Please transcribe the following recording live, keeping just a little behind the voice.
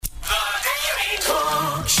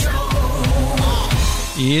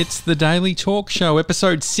It's the Daily Talk Show,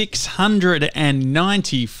 episode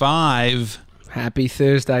 695. Happy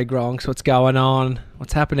Thursday, Gronks. What's going on?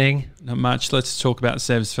 What's happening? Not much. Let's talk about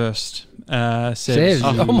Sevs first. Sevs.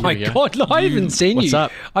 Oh my God, I haven't seen What's you.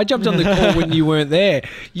 up? I jumped on the call when you weren't there.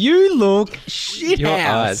 You look shit Your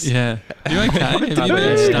house. eyes. Yeah. You okay? Have you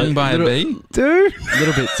been stung by a bee? Dude. A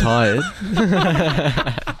little bit tired.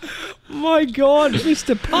 My God,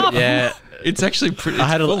 Mr. Puff. Yeah, It's actually pretty. I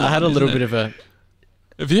had a little bit of a.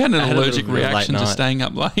 Have you had an I had a allergic little bit of late reaction to night. staying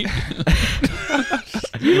up late?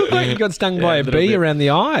 You look like you got stung by a little bee bit. around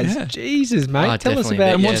the eyes. Yeah. Jesus, mate. Oh, Tell us definitely.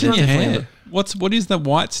 about And Yeah, what's in your definitely. hair? What is the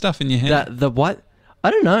white stuff in your hair? The what?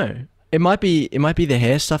 I don't know. It might be the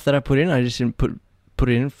hair stuff that I put in. I just didn't put it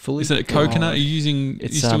in fully. Is it coconut? Are you using?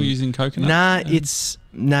 It's, you still using coconut? Nah, it's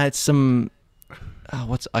some.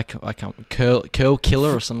 Oh, I can't curl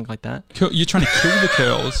killer or something like that. You're trying to kill the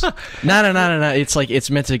curls. No. It's like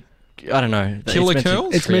it's meant to. I don't know. Killer it's meant to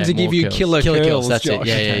curls? It's meant to create give more you curls. killer curls. curls, That's Josh.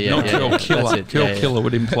 it. Yeah. Not curl That's killer. it. Curl Yeah. killer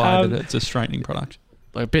would imply Um, that it's a straightening product.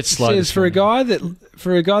 Like a bit slow. Says this for a morning.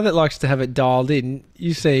 guy that likes to have it dialed in,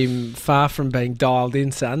 you seem far from being dialed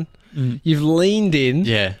in, son. Mm. You've leaned in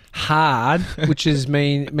Yeah. hard, which has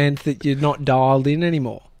meant that you're not dialed in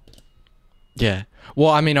anymore. Yeah. Well,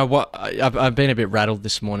 I mean, I've been a bit rattled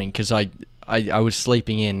this morning because I was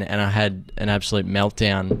sleeping in and I had an absolute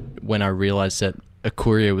meltdown when I realised that a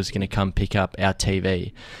courier was going to come pick up our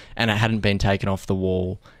TV and it hadn't been taken off the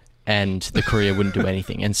wall and the courier wouldn't do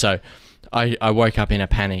anything. And so I woke up in a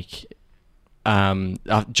panic.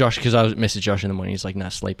 Josh, because I messaged Josh in the morning, he's like, "Nah,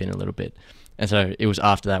 sleep in a little bit." And so it was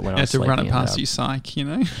after that when You I had was to sleeping run it in past that- you, psych, you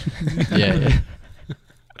know? Yeah.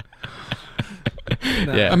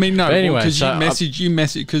 No. Yeah. I mean, no, But anyway, because so you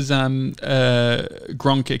message, because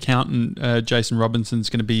Gronk accountant Jason Robinson's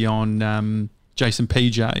going to be on Jason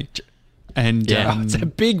PJ. And Yeah. Oh, it's a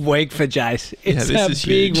big week for Jace. It's this a is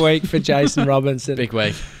big huge. week for Jason Robinson. Big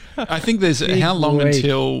week. I think there's Big how long week.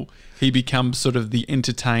 until he becomes sort of the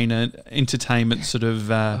entertainment sort of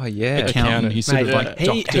accountant. He's sort Mate, of like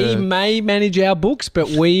he doctor. may manage our books, but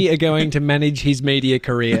we are going to manage his media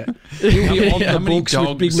career. He'll be on How the many books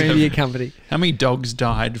with big dogs media have- company. How many dogs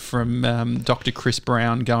died from Dr. Chris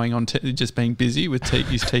Brown going on just being busy with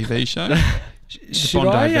his TV show? Should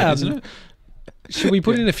Bondi vet, I? isn't it? Should we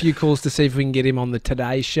put in a few calls to see if we can get him on the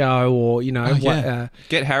Today Show, or Oh, yeah.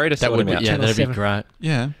 Get Harry to That sort would him be out. yeah, Channel that'd be 7. great.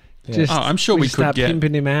 Yeah. just Oh, I'm sure we just could start get.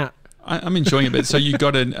 pimping him out. I'm enjoying it, but so you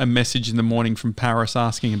got a message in the morning from Paris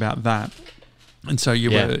asking about that, and so you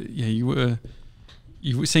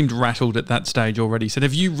seemed rattled at that stage already. So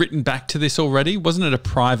have you written back to this already? Wasn't it a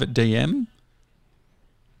private DM?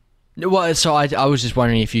 Well, so I was just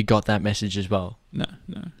wondering if you got that message as well, No.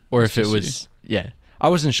 or It's if it just was I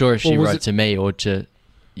wasn't sure if Or she was wrote it- to me or to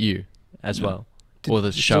you as well, or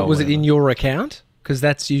the show. So or was it in whatever. your account? Because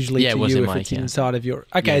that's usually Yeah, it to was you in if my it's account. inside of your.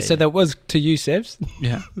 Okay, Yeah, so yeah. that was to you, Sevs.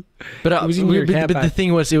 Yeah. But it was in your account, the babe.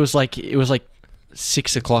 thing was, it was like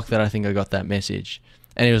 6 o'clock that I think I got that message,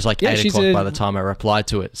 and it was like Yeah, 8 she's o'clock a- by the time I replied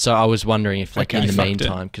to it. So I was wondering if, like, Okay. in the Fucked it.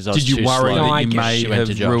 meantime, because I was Did you too worry slow, No, I that you get may she went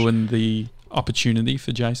to have Josh. ruined the opportunity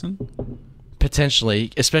for Jason?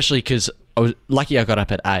 Potentially, especially because I was lucky I got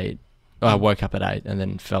up at 8. I woke up at 8 and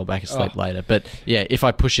then fell back asleep later. But yeah, if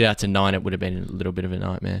I push it out to 9, it would have been a little bit of a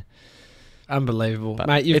nightmare. Unbelievable, But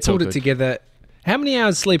mate. You've it's all pulled it good. together. How many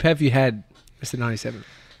hours sleep have you had, Mr. 97?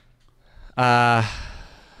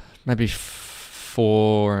 Maybe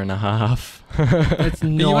 4.5. That's Are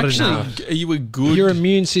you not actually? enough. Are you a good? Your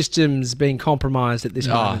immune system's been compromised at this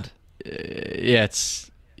Oh. moment. Yeah, it's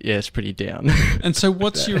pretty down. And so,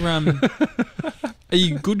 what's your Are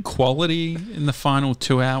you good quality in the final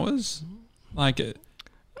 2 hours? Like,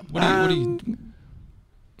 what do you?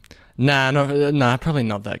 Nah, probably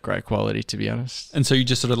not that great quality, to be honest. And so you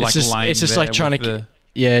just sort of like laying it's just there like trying with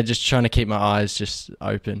to, just trying to keep my eyes just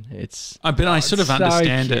open. It's But I sort of it's so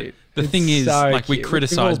understand cute. it. The It's thing is, so like, we cute.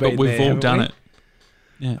 criticise, We've all but we've been there, all haven't done we? it.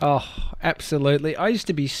 Yeah. Oh, absolutely. I used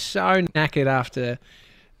to be so knackered after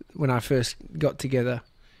when I first got together.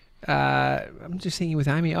 I'm just thinking with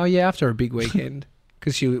Amy. Oh yeah, after a big weekend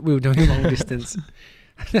because we were doing long distance.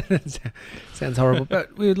 Sounds horrible,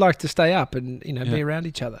 but we would like to stay up and Yeah. be around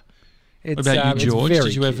each other. What It's, about it's you, George? very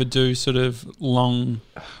Did you ever cute. do sort of long?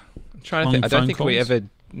 I'm trying to long think. I phone don't think we calls? ever.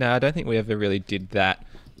 No, I don't think we ever really did that.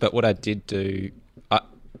 But what I did do,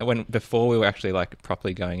 before we were actually like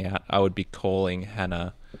properly going out, I would be calling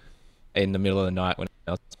Hannah in the middle of the night when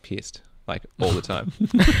I was pissed, like all the time.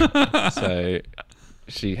 So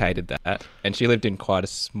she hated that, and she lived in quite a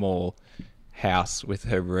small house with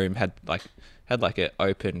her room had like an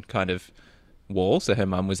open kind of wall, so her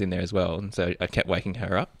mum was in there as well, and so I kept waking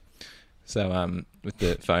her up. So with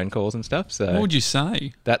the phone calls and stuff. So What would you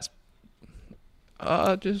say? that's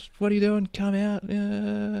just what are you doing? Come out.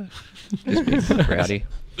 Yeah. Just being rowdy.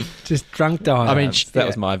 Just drunk dial. I mean, That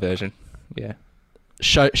was my version. Yeah.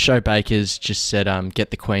 Show Bakers just said,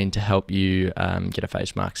 get the Queen to help you get a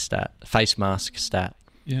face mask stat.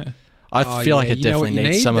 Yeah. I feel like it you know what definitely you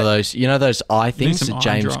needs need? some of those. You know those eye things, some the eye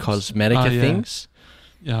James drops. Cosmetica Oh, yeah. things.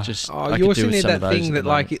 Yeah. Just Oh, I you could also do with need some of that those thing at that the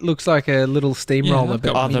like moment. it looks like a little steamroller. I've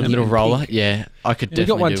but got Oh, the in little pink. roller. Yeah, I could You definitely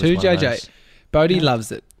got one do too, with one of JJ. those. Bodie Yeah.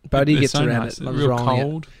 loves it. Bodie They're gets so around nice. it. Loves Real rolling it.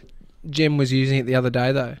 cold. Jem was using it the other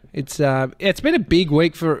day though. It's been a big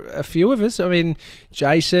week for a few of us. I mean,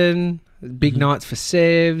 Jason, big nights for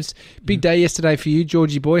Sevs, big day yesterday for you,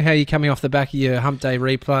 Georgie boy. How are you coming off the back of your hump day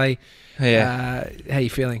replay? Yeah. How you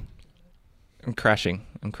feeling? I'm crashing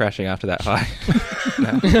after that high.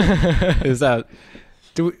 No. It was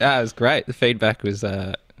it was great. The feedback was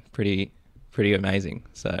pretty amazing.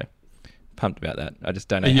 So pumped about that. I just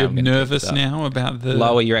don't know Are how you I'm gonna keep nervous this up. now about the...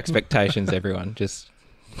 Lower your expectations, everyone. Just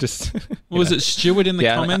Was it Stuart in the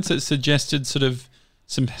Yeah, comments that suggested sort of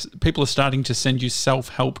some people are starting to send you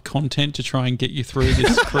self-help content to try and get you through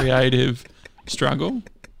this creative struggle?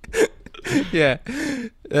 Yeah,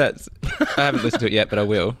 I haven't listened to it yet, but I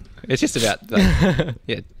will. It's just about,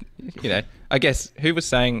 I guess who was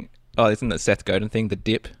saying, isn't that Seth Godin thing, the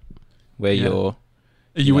dip, where Yeah. you're,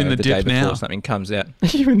 Are you in know, the day dip before now? something comes out.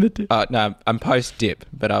 You in the dip? No, I'm post dip,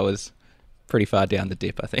 but I was pretty far down the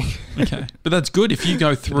dip, I think. Okay, but that's good if you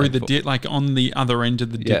go through the before. dip. Like on the other end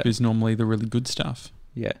of the dip Yeah. is normally the really good stuff.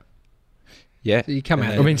 Yeah. Yeah. So you come And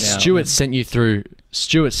out. then I mean, now- Stuart sent you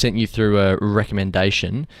through a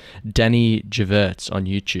recommendation. Danny Javerts on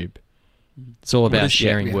YouTube. It's all What about is-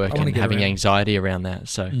 sharing yeah, work I wanna and get having around. anxiety around that.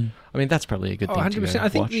 So, I mean, that's probably a good Oh, thing 100%. to go I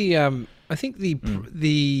think watch.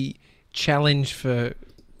 the challenge for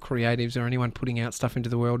creatives or anyone putting out stuff into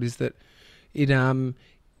the world is that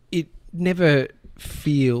it never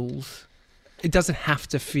feels, it doesn't have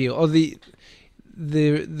to feel, or the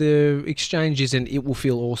exchange isn't it will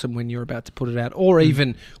feel awesome when you're about to put it out, or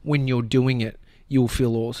even when you're doing it you'll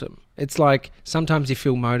feel awesome. It's like sometimes you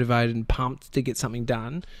feel motivated and pumped to get something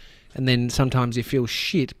done, and then sometimes you feel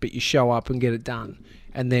shit but you show up and get it done,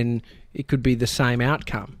 and then it could be the same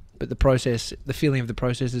outcome, but the feeling of the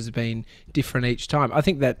process has been different each time. I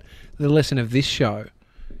think that the lesson of this show,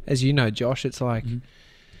 as you know, Josh, it's like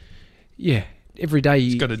yeah, every day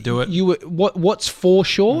you gotta do it. What's for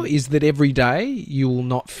sure is that every day you will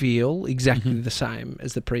not feel exactly the same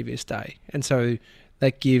as the previous day, and so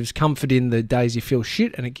that gives comfort in the days you feel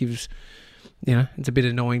shit, and it gives, it's a bit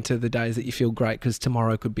annoying to the days that you feel great, because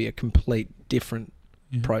tomorrow could be a complete different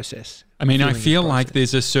process. I mean, I Feeling the feel like process.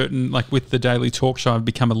 there's a certain, like with the Daily Talk Show, I've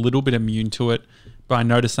become a little bit immune to it, but I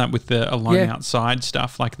noticed that with the Alone Yeah. Outside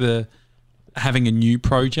stuff, like the having a new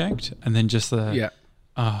project and then just the,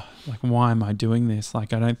 like, why am I doing this?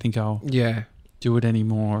 Like, I don't think I'll Yeah. do it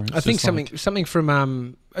anymore. It's I think just something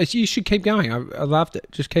from you should keep going. I loved it.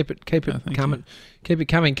 Just keep it thank coming, keep it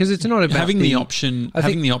coming, because it's not about having the option. I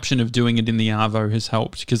Having think- the option of doing it in the Arvo has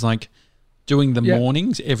helped, because like doing the Yeah.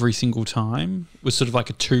 mornings every single time was sort of like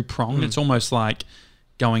a two-pronged. It's almost like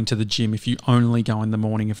going to the gym. If you only go in the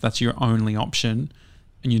morning, if that's your only option,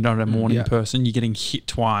 and you're not a morning Yeah. person, you're getting hit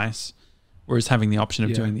twice. Whereas having the option of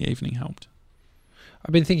Yeah. doing the evening helped.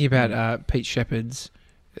 I've been thinking about Pete Shepard's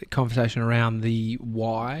conversation around the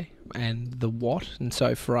why and the what, and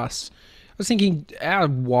so for us, I was thinking our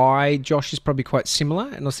why, Josh, is probably quite similar,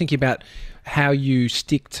 and I was thinking about how you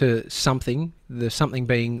stick to something, the something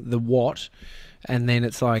being the what, and then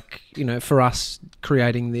it's like, for us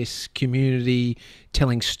creating this community,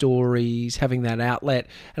 telling stories, having that outlet,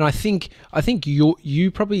 and I think you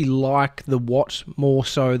probably like the what more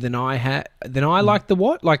so than I like the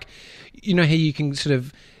what, like, how you can sort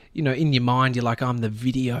of, in your mind, you're like, I'm the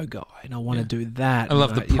video guy and I want to do that. I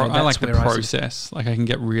love and I like that's the where I see- process. Like I can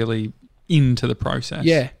get really into the process.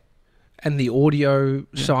 Yeah, and the audio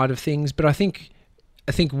side of things. But I think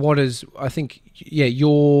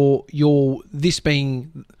your this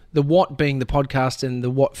being the what being the podcast, and the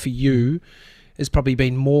what for you has probably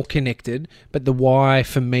been more connected, but the why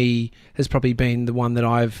for me has probably been the one that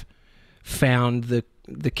I've found the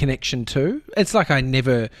connection to. It's like I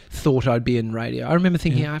never thought I'd be in radio. I remember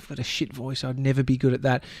thinking, I've got a shit voice, I'd never be good at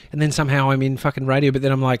that. And then somehow I'm in fucking radio, but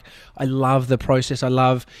then I'm like, I love the process. I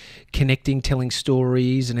love connecting, telling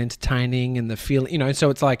stories and entertaining and the feeling, so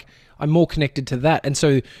it's like I'm more connected to that. And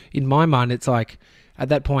so in my mind, it's like at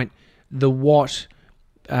that point, the what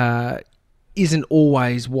isn't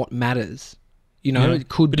always what matters. It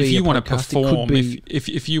could But be if you a want to podcast, it could perform, be-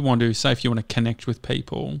 if you want to, say, if you want to connect with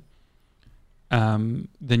people, then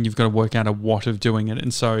you've got to work out a watt of doing it.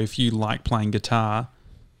 And so if you like playing guitar,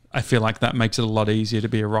 I feel like that makes it a lot easier to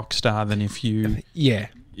be a rock star than if you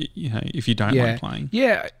if you don't like playing.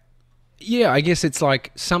 Yeah, I guess it's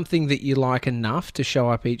like something that you like enough to show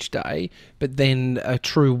up each day, but then a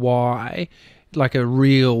true why, like a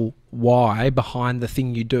real why behind the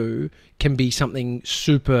thing you do, can be something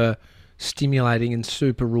super stimulating and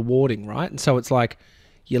super rewarding, right? And so it's like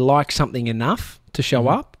you like something enough to show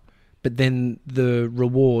up, but then the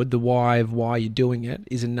reward, the why of why you're doing it,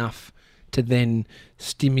 is enough to then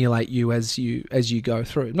stimulate you as you go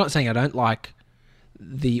through. I'm not saying I don't like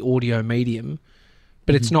the audio medium,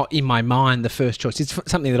 but it's not in my mind the first choice. It's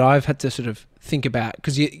something that I've had to sort of think about,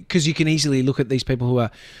 because you can easily look at these people who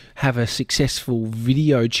have a successful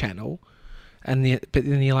video channel, but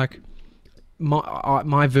then you're like,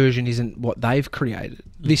 my version isn't what they've created.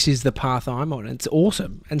 This is the path I'm on. It's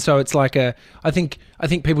awesome. And so it's like I think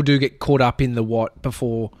people do get caught up in the what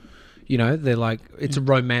before, they're like, it's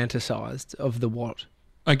romanticized of the what.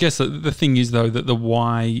 I guess the thing is, though, that the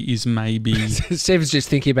why is maybe... Sev's just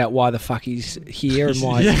thinking about why the fuck he's here and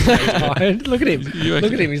why he's tired. Look at him.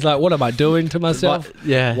 Look at him. He's like, what am I doing to myself?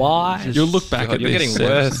 Why? You'll look back at you're this. You're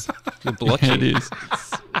getting worse. You're blotchy. It is.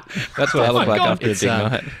 That's what I look like after a big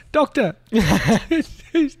night. Doctor.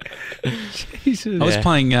 Jesus. I was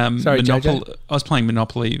playing Sorry, Monopoly. I was playing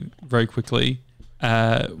Monopoly very quickly.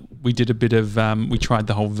 We did a bit of... we tried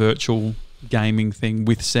the whole virtual gaming thing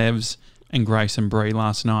with Sevs and Grace and Bree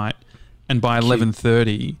last night, and by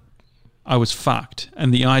 11:30 I was fucked.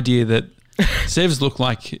 And the idea that Sevs looked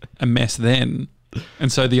like a mess then, and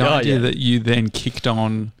so the idea that you then kicked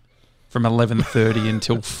on from 11:30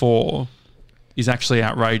 until 4 is actually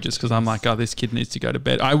outrageous, because I'm like, oh, this kid needs to go to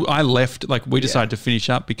bed. I left, like, we decided to finish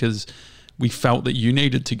up because we felt that you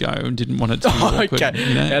needed to go and didn't want it to be awkward. Okay.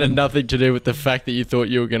 It had nothing to do with the fact that you thought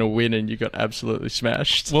you were going to win and you got absolutely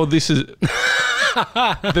smashed. Well, this is...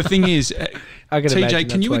 The thing is, TJ,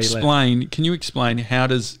 can you explain how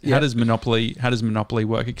does Monopoly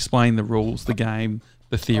work? Explain the rules, the game,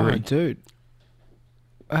 the theory. Oh, dude.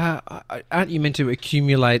 Aren't you meant to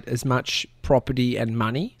accumulate as much property and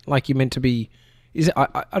money? Like you're meant to be... Is it?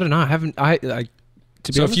 I don't know. I haven't...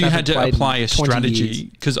 To be so honest, if you had to apply a strategy,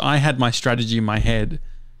 because I had my strategy in my head,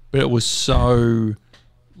 but it was so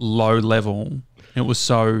low level, it was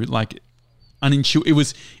so like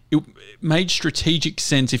unintuitive. It made strategic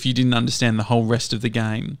sense if you didn't understand the whole rest of the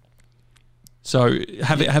game. So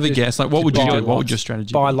have a guess. Like, what would you do? What would your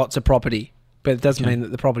strategy buy be? lots of property, but it doesn't mean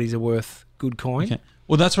that the properties are worth good coin. Okay.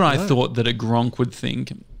 Well, that's what I thought that a Gronk would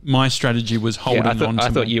think. My strategy was holding on to. I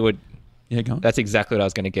thought you would. Yeah, go on. That's exactly what I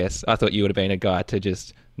was going to guess. I thought you would have been a guy to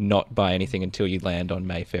just not buy anything until you land on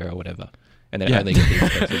Mayfair or whatever, and then only get the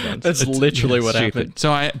expensive ones. That's literally what happened. So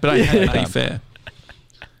I had Mayfair.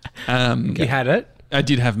 You had it. I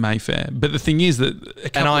did have Mayfair, but the thing is that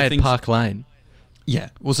and I had Park Lane. Yeah.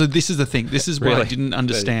 Well, so this is the thing. This is what I didn't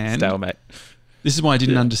understand. Stalemate. This is why I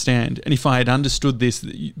didn't understand. And if I had understood this,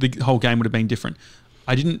 the whole game would have been different.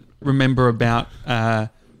 I didn't remember about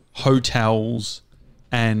hotels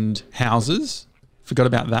and houses. Forgot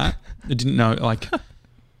about that. I didn't know, like...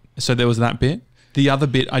 So there was that bit. The other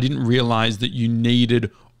bit, I didn't realise that you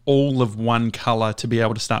needed all of one colour to be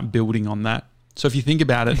able to start building on that. So if you think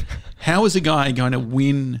about it, how is a guy going to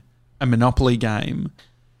win a Monopoly game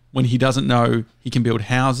when he doesn't know he can build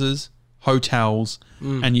houses, hotels,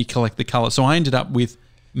 and you collect the colour? So I ended up with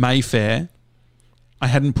Mayfair. I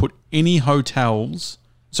hadn't put any hotels,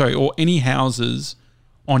 or any houses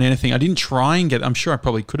on anything. I didn't try and get... I'm sure I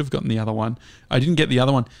probably could have gotten the other one. I didn't get the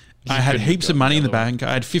other one. I had heaps of money in the bank.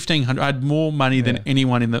 I had 1,500. I had more money than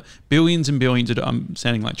anyone in the... Billions and billions. I'm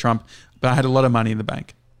sounding like Trump. But I had a lot of money in the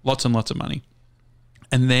bank. Lots and lots of money.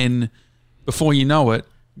 And then, before you know it,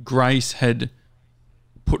 Grace had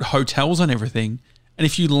put hotels on everything. And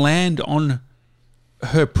if you land on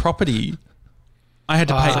her property, I had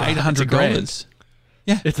to pay $800.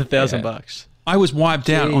 Yeah. It's $1,000. I was wiped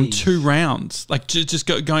out on 2 rounds. Like, just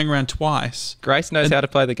going around twice. Grace knows how to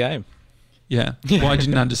play the game. Yeah. Well, I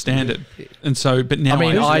didn't understand it. And so, but now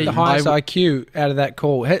who's got the highest IQ out of that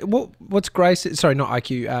call? What's Grace? Sorry, not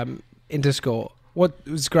IQ, Interscore. What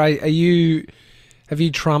was Grace? Have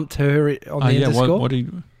you trumped her on the Interscore? What do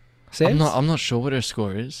you... I'm not sure what her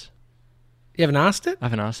score is. You haven't asked it? I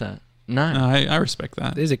haven't asked that. No. I respect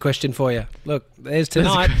that. There's a question for you. Look, there's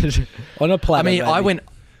tonight on a platter. I mean, baby.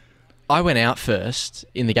 I went out first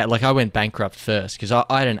in the game. Like, I went bankrupt first because I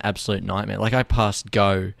had an absolute nightmare. Like, I passed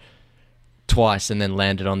go twice and then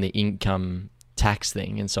landed on the income tax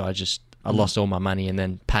thing, and so I lost all my money and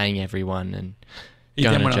then paying everyone and you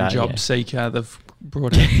going then went to on jail. Job Seeker. They've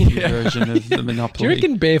brought out a new version of the Do Monopoly. you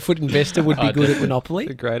reckon Barefoot Investor would be I good do. at Monopoly?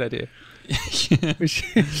 It's a great idea.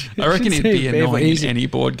 I reckon it'd be annoying in any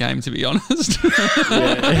board game, to be honest.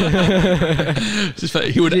 Just for,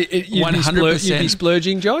 he would You'd be 100%.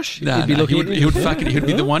 splurging, Josh. No, You'd be no, looking he would at he'd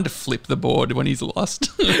be the one to flip the board when he's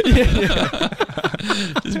lost.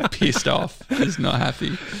 Just pissed off. He's not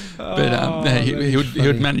happy. But he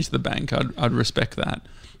would manage the bank. I'd respect that.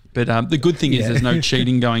 But the good thing is there's no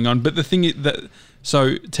cheating going on. But the thing is that,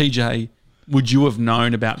 so TJ, would you have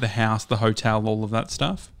known about the house, the hotel, all of that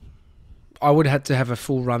stuff? I would have to have a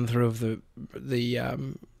full run through of the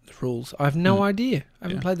rules. I have no idea. I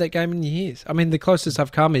haven't played that game in years. I mean, the closest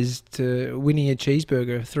I've come is to winning a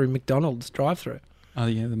cheeseburger through McDonald's drive-through. Oh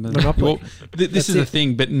yeah, the Monopoly. Well, this is the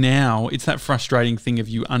thing. But now it's that frustrating thing of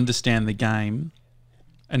you understand the game.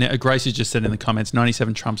 And Grace has just said in the comments,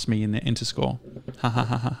 97 trumps me in the enter score. Ha ha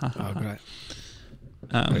ha ha ha. Oh, great.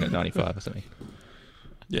 I got 95 or something.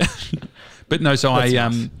 Yeah, but no. So That's I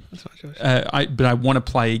nice. That's right, Josh. but I want to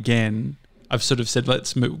play again. I've sort of said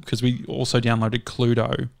let's move because we also downloaded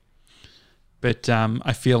Cluedo. But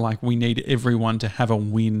I feel like we need everyone to have a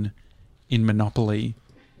win in Monopoly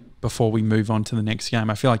before we move on to the next game.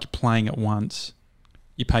 I feel like you're playing it once.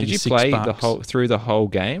 You pay Did your you $6. play through the whole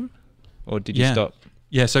game, or did you stop?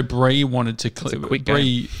 Yeah, so Bree wanted to. It's a quick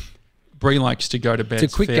Bree likes to go to bed.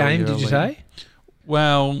 It's a quick fairly game, did you early. say?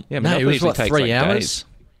 Well, Yeah, No, it Monopoly was usually what, takes 3 like hours? days.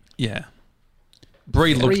 yeah.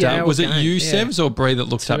 Bree looked 3 up. hour Was it game, you, yeah. Sevs, or Bree that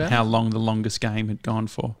looked 2 up hours? how long the longest game had gone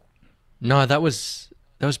for? No, that was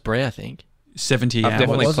Bray, I think. 70 I've hours.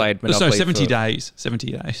 definitely Was it? played No, Monopoly. 70 for, days.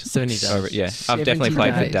 70 days. 70 days. Over, yeah, I've 70 definitely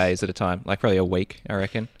played for days. days at a time, like probably a week, I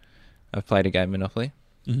reckon. I've played a game of Monopoly.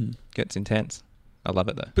 Mhm. Gets intense. I love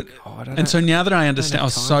it though. But Oh, I don't know. and so now that I understand, I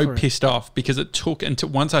was have so time for it. pissed off because it took until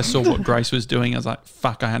once I saw what Grace was doing, I was like,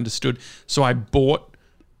 fuck, I understood. So I bought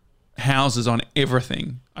houses on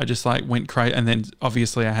everything. I just like went crazy, and then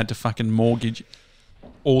obviously I had to fucking mortgage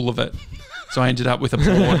all of it. So I ended up with a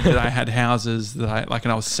board that I had houses that I like,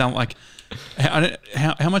 and I was selling like,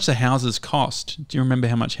 how much the houses cost? Do you remember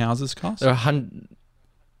how much houses cost? They're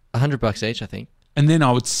 $100 each, I think. And then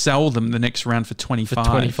I would sell them the next round for For 25.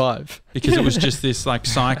 25. Because it was just this like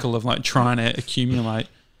cycle of like trying to accumulate.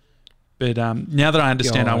 But now that I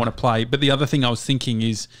understand, I God. want to play. But the other thing I was thinking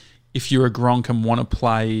is, if you're a Gronk and want to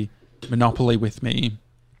play Monopoly with me,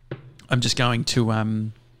 I'm just going to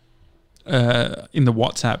in the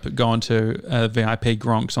WhatsApp, go onto VIP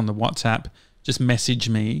Gronks on the WhatsApp, just message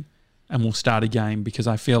me, and we'll start a game because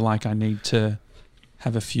I feel like I need to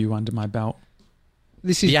have a few under my belt.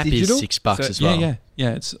 This is The app digital? is $6 So- as well.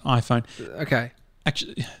 Yeah. It's iPhone. Okay.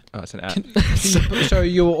 Actually, Oh, it's an app. So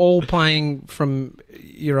you're all playing from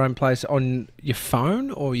your own place on your phone,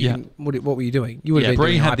 or you? Yeah. What were you doing? You would have been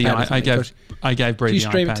Bree doing had the iPad or I something, gave Josh. I gave Bree Do you the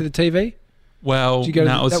stream iPad. it to the TV? Well, Do you go to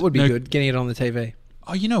no, it was- that would be no- good, getting it on the TV.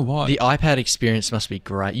 Oh, you know what? The iPad experience must be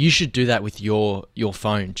great. You should do that with your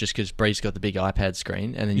phone, just because Bree's got the big iPad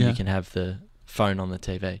screen, and then Yeah. you can have the phone on the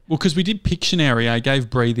TV. Well, because we did Pictionary, I gave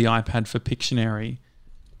Bree the iPad for Pictionary.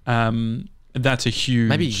 That's a huge.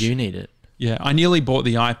 Maybe you need it. Yeah, I nearly bought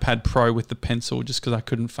the iPad Pro with the pencil just because I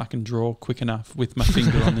couldn't fucking draw quick enough with my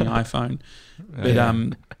finger on the iPhone.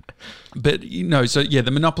 But but you know, so yeah, the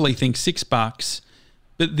Monopoly thing, $6.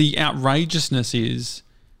 But the outrageousness is,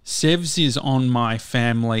 Sevs is on my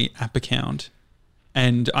family app account,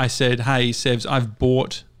 and I said, "Hey, Sevs, I've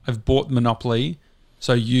bought Monopoly,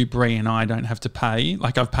 so you, Bree, and I don't have to pay.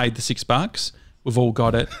 Like I've paid the $6. We've all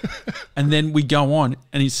got it." And then we go on,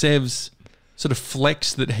 and Sevs sort of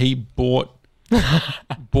flex that he bought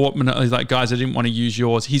Monopoly. He's like, "Guys, I didn't want to use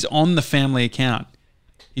yours." He's on the family account.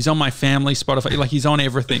 He's on my family Spotify. Like he's on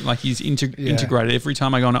everything. Like he's integrated. Every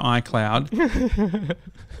time I go on iCloud.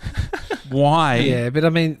 Why? Yeah, but I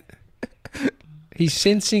mean, he's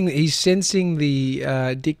sensing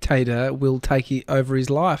the dictator will take over his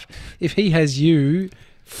life. If he has you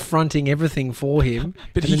fronting everything for him,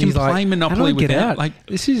 But and he then can he's like, play Monopoly "How do I get without out?" like.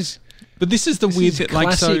 This is But this is the This weird is bit.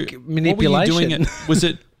 Like, so classic what were you doing manipulation. it? Was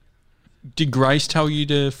it? Did Grace tell you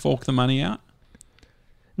to fork the money out?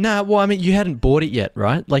 Nah, well, I mean, you hadn't bought it yet,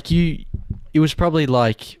 right? Like it was probably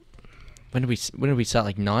like, when did we start?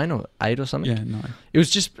 Like 9 or 8 or something? Yeah, no. It was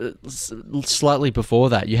just slightly before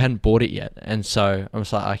that. You hadn't bought it yet, and so I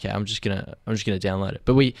was like, okay, I'm just gonna download it.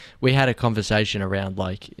 But we had a conversation around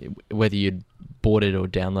like whether you'd bought it or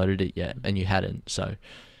downloaded it yet, and you hadn't. So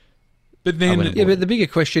But I then, went and yeah. But the bigger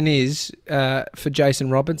question is for Jason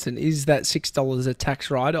Robinson: is that $6 a tax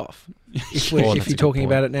write-off? If Oh, that's you're a good talking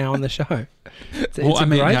point. about it now on the show, it's well, a I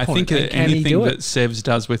mean, great I point. think And can he anything do that it? Sevs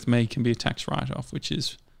does with me can be a tax write-off, which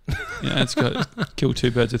is, it's got kill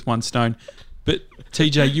two birds with one stone. But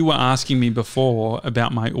TJ, you were asking me before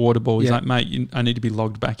about my Audible. He's Yeah. like, mate, I need to be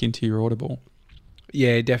logged back into your Audible.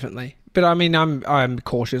 Yeah, definitely. But I mean, I'm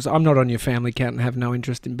cautious. I'm not on your family account and have no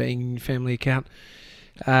interest in being in your family account.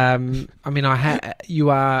 I mean,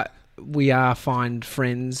 we are find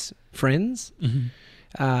friends,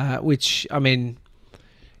 which I mean,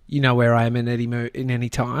 you know where I am in any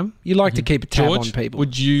time. You like to keep a tab George, on people. how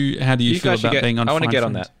do you feel guys should about being on I want to Find get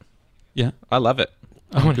on Friends? that. Yeah. I love it.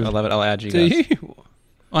 Oh, I good. love it. I'll add you Do guys. you?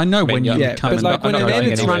 I know mean, when yeah, you Yeah, come but and like when I'm an not going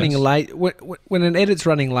edit's anywhere. running late, when an edit's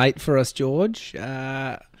running late for us, George,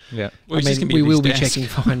 Yeah. Well, I he's just mean, gonna be we at will be his desk. checking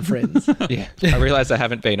Find Friends. Yeah. I realise I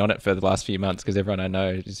haven't been on it for the last few months because everyone I know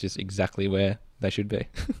is just exactly where they should be.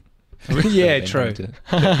 Yeah, Been true. having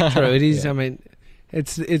to- True, it is. Yeah. I mean,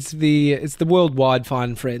 it's the worldwide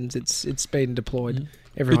Find Friends. It's been deployed.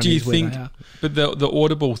 Everyone do you is where think- they are. But the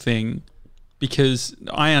Audible thing, because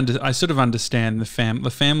I sort of understand the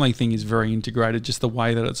family thing is very integrated, just the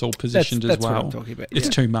way that it's all positioned That's as well. what I'm talking about. It's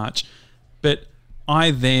yeah. too much. But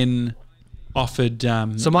I then offered. So I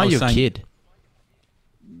am I was your saying, kid?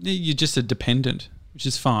 You're just a dependent, which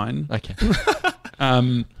is fine. Okay.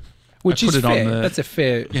 Which I is put it on fair. the- That's a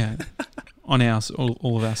fair. Yeah. On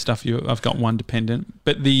all of our stuff, I've got one dependent.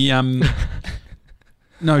 But the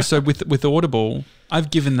no, so with Audible, I've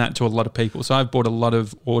given that to a lot of people. So I've bought a lot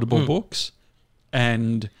of Audible books,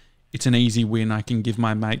 and it's an easy win. I can give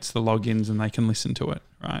my mates the logins, and they can listen to it.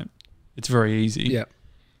 Right? It's very easy. Yeah.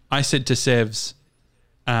 I said to Sevs,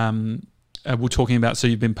 we're talking about So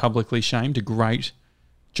You've Been Publicly Shamed, a great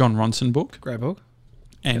John Ronson book. Great book.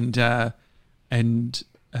 And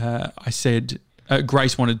I said,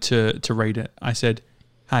 Grace wanted to read it. I said,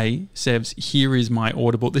 hey, Sevs, here is my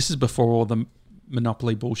Audible. This is before all the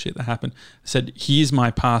Monopoly bullshit that happened. I said, here's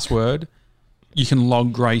my password. You can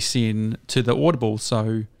log Grace in to the Audible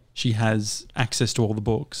so she has access to all the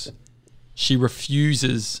books. She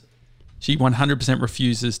refuses. She 100%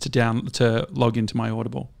 refuses to log into my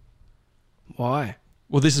Audible. Why?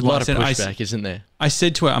 Well, this is A what lot I of said. pushback, isn't there? I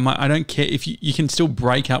said to her, I'm like, I don't care if you can still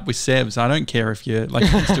break up with Sevs. I don't care if you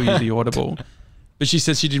can still use the Audible. But she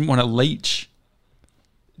said she didn't want to leech.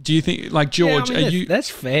 Do you think, like, George, Yeah, I mean, are you? That's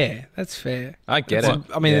fair. That's fair. I get That's it.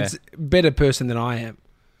 I mean, Yeah. it's a better person than I am.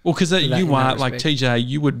 Well, because that- you in are that like respect. TJ.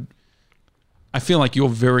 You would. I feel like you're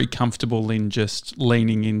very comfortable in just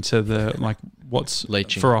leaning into the like what's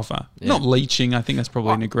Leeching. for offer. Yeah. Not leeching. I think that's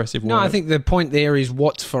probably an aggressive word. No, I think the point there is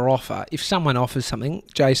what's for offer. If someone offers something,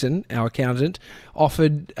 Jason, our accountant,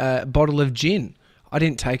 offered a bottle of gin. I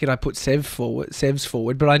didn't take it. I put Sevs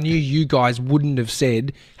forward, but I knew you guys wouldn't have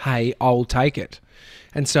said, "Hey, I'll take it."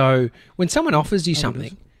 And so when someone offers you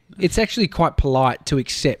something, it's actually quite polite to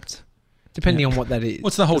accept, depending on what that is.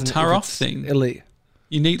 What's the whole Doesn't it? If tar-off it's thing? ille-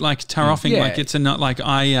 You need like tar-offing. Yeah. Like it's a not like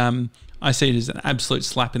I see it as an absolute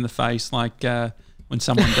slap in the face. Like when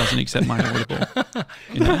someone doesn't accept my Audible.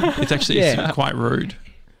 You know, it's actually Yeah. it's quite rude.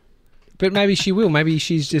 But maybe she will. Maybe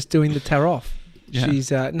she's just doing the tar off. Yeah.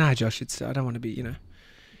 She's no, Josh. I don't want to be.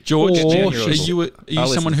 George, Or are she's- you I'll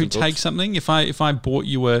someone who listen to books. takes something? If I bought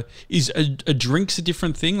you is a drink's a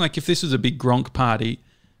different thing? Like if this was a big Gronk party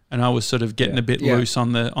and I was sort of getting a bit Yeah. loose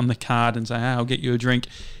on the card and say, hey, I'll get you a drink.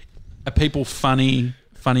 Are people funny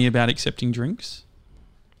about accepting drinks?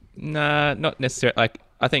 Nah, not necessarily. Like,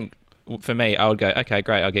 I think for me, I would go, okay,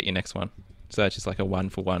 great, I'll get you next one. So it's just like a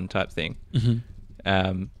 1-for-1 type thing.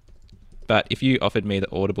 Mm-hmm. But if you offered me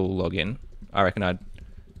the Audible login, I reckon I'd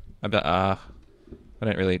be like, I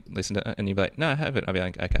don't really listen to it. And you'd be like, no, I have it. I'd be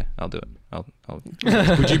like, okay, I'll do it. I'll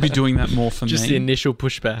Would you be doing that more for Just me? the initial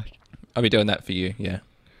pushback. I'll be doing that for you, yeah.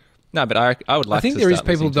 No, but I would like I think to there is start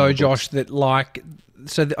people listening to though, more Josh, that like.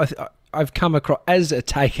 So I've come across as a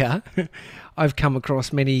taker. I've come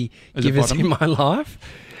across many As a givers bottom? in my life.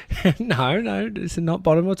 no, it's not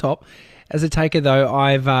bottom or top. As a taker though,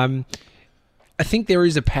 I think there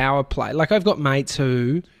is a power play. Like I've got mates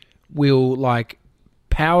who will like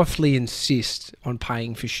powerfully insist on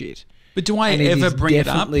paying for shit. But do I And it ever is bring it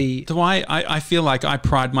up? definitely- Do I feel like I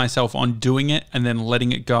pride myself on doing it and then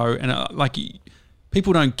letting it go. And like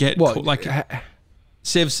people don't get What? like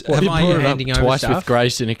Sevs, What, have you I brought it up Handing over twice stuff? with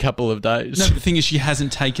Grace in a couple of days. No, the thing is, she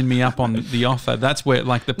hasn't taken me up on the offer. That's where,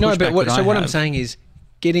 like, the pushback No, but what I'm have. saying is,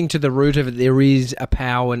 getting to the root of it, there is a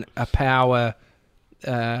power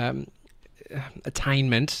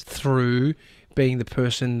attainment through being the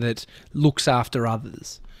person that looks after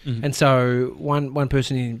others. Mhm. And so one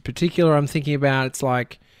person in particular I'm thinking about, it's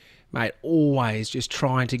like, mate, always just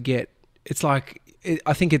trying to get. It's like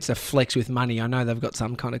I think it's a flex with money. I know they've got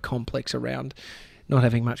some kind of complex around not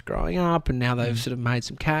having much growing up, and now they've sort of made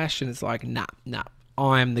some cash, and it's like, nah,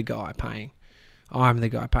 I'm the guy paying. I'm the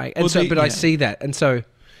guy paying. And Well, so, but I yeah. see that, and so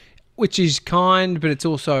which is kind, but it's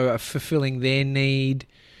also fulfilling their need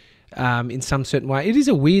in some certain way. It's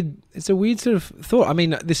a weird sort of thought. I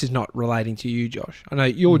mean, this is not relating to you, Josh. I know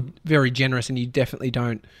you're very generous and you definitely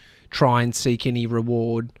don't try and seek any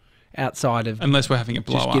reward outside of Unless we're having a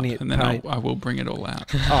blow just up, getting it and then paid. I will bring it all out.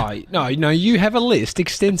 Oh, no, you have a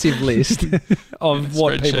extensive list of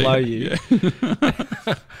what people owe you.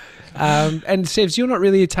 Yeah. And Sevs, you're not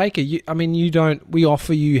really a taker. We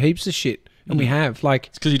offer you heaps of shit, and we have. Like,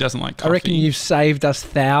 It's because he doesn't like coffee. I reckon you've saved us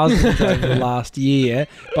thousands over the last year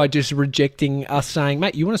by just rejecting us saying,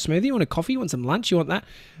 mate, you want a smoothie? You want a coffee? You want some lunch? You want that?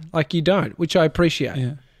 Like, you don't, which I appreciate.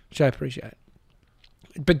 Yeah.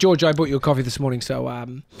 But, George, I bought you a coffee this morning, so...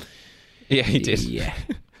 Yeah, he did. Yeah.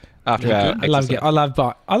 After our I love exercise. it.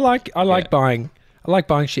 I like buying. I like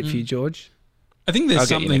buying shit for you, George. I think there's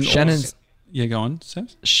I'll get you something... next. Shannon's Yeah, go on,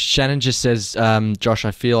 Sebs. Shannon just says, Josh,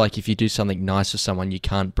 I feel like if you do something nice for someone, you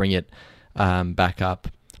can't bring it back up.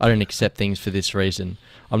 I don't accept things for this reason.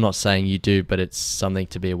 I'm not saying you do, but it's something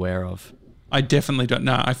to be aware of. I definitely don't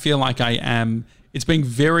know. I feel like I am... It's been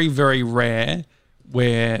very, very rare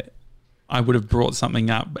where I would have brought something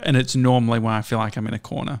up, and it's normally when I feel like I'm in a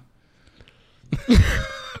corner.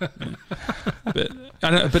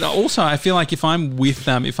 But also, I feel like if I'm with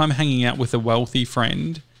if I'm hanging out with a wealthy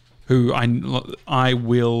friend who I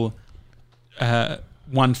will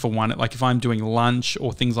one for one, like if I'm doing lunch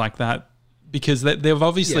or things like that, because they've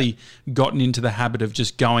obviously gotten into the habit of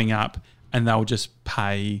just going up and they'll just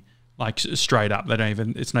pay like straight up.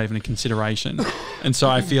 It's not even a consideration. And so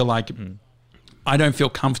I feel like I don't feel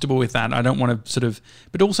comfortable with that. I don't want to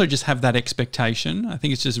but also just have that expectation. I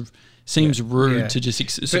think it's just seems rude to just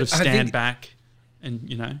sort of stand back and,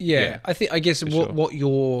 Yeah. I guess what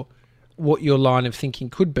your line of thinking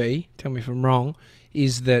could be, tell me if I'm wrong,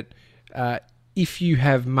 is that if you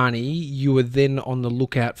have money, you are then on the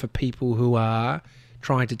lookout for people who are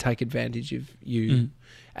trying to take advantage of you.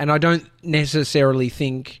 And I don't necessarily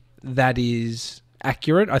think that is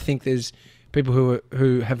accurate. I think there's people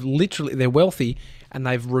who have literally, they're wealthy and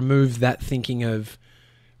they've removed that thinking of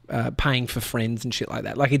paying for friends and shit like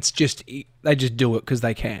that. Like, it's just, they just do it because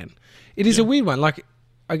they can. It is a weird one. Like,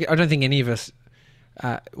 I don't think any of us,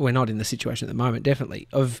 we're not in the situation at the moment, definitely,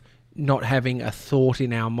 of not having a thought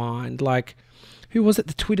in our mind. Like, who was it?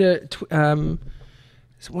 The Twitter,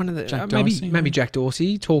 it's one of the, Jack Dorsey, maybe Jack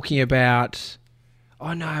Dorsey talking about,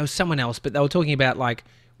 oh no, it was someone else, but they were talking about like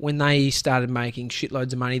when they started making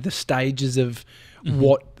shitloads of money, the stages of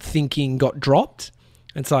what thinking got dropped.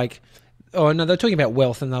 It's like, oh no, they're talking about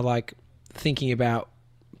wealth and they're like thinking about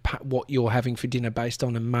what you're having for dinner based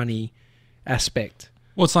on a money aspect.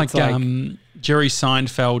 Well, it's like Jerry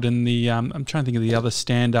Seinfeld and the I'm trying to think of the other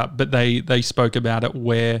stand-up, but they spoke about it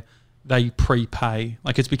where they prepay.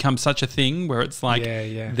 Like, it's become such a thing where it's like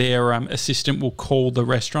their assistant will call the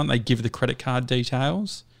restaurant, they give the credit card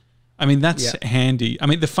details. I mean, that's handy. I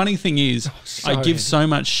mean, the funny thing is, I give so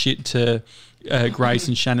much shit to Grace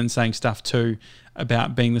and Shannon saying stuff too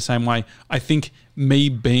about being the same way. I think me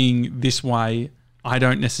being this way, I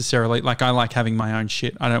don't necessarily, like, I like having my own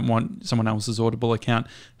shit. I don't want someone else's Audible account.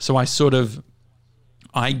 So I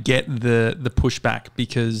get the pushback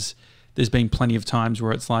because there's been plenty of times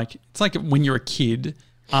where it's like when you're a kid,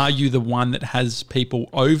 are you the one that has people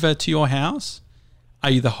over to your house? Are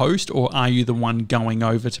you the host, or are you the one going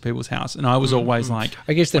over to people's house? And I was always like...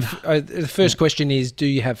 I guess the first question is, do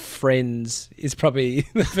you have friends? Is probably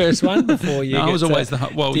the first one before you. No, I was always the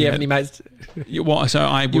do you have any mates? So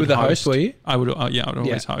I would. You were the host, were you? I would. I would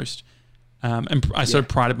always host. And I sort of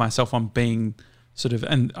prided myself on being sort of.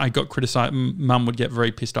 And I got criticised. Mum would get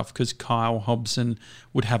very pissed off because Kyle Hobson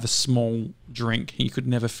would have a small drink. He could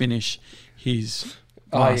never finish his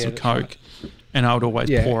glass of Coke. Right. And I would always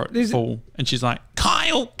pour it full. And she's like,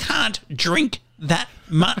 Kyle can't drink that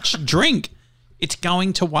much drink. It's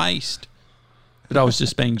going to waste. But I was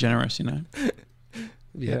just being generous,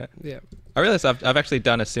 Yeah. I realised I've actually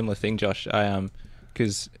done a similar thing, Josh.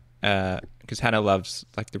 Because Hannah loves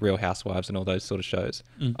like the Real Housewives and all those sort of shows.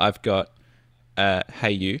 I've got a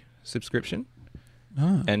Hey You subscription.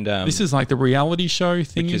 Oh. And this is like the reality show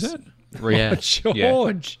thing, is it? Yeah.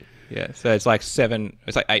 George. Yeah. So it's like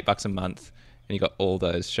 $8 a month. And you got all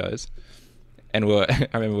those shows. And I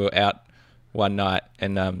remember we were out one night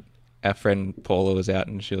and our friend Paula was out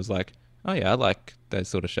and she was like, oh yeah, I like those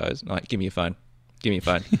sort of shows. And I'm like, give me your phone.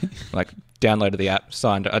 Like, downloaded the app,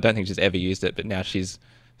 signed. I don't think she's ever used it, but now she's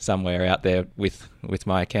somewhere out there with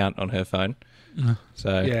my account on her phone.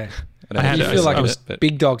 So yeah. You feel like a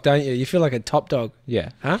big dog, don't you? You feel like a top dog.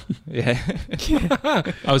 Yeah. Huh? Yeah.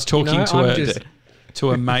 I was talking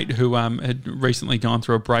to a mate who had recently gone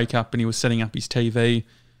through a breakup and he was setting up his TV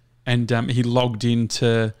and he logged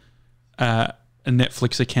into a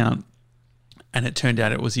Netflix account, and it turned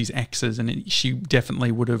out it was his ex's, and she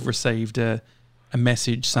definitely would have received a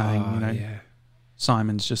message saying,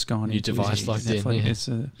 Simon's just gone New into device his logged in,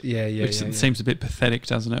 Netflix. yeah. It seems a bit pathetic,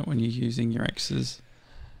 doesn't it, when you're using your ex's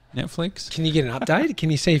Netflix? Can you get an update?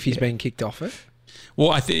 Can you see if he's been kicked off it?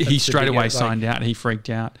 Well, he That's straight the big away like- signed out. He freaked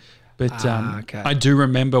out. But okay. I do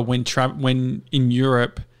remember when in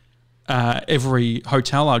Europe, every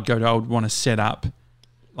hotel I'd go to, I would want to set up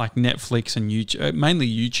like Netflix and YouTube, mainly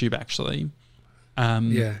YouTube actually.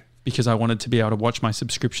 Because I wanted to be able to watch my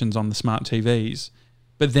subscriptions on the smart TVs.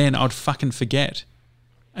 But then I'd fucking forget.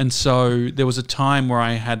 And so there was a time where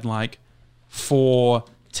I had like 4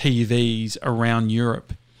 TVs around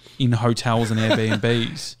Europe in hotels and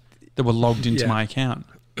Airbnbs that were logged into my account.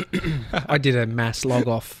 I did a mass log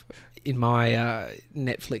off in my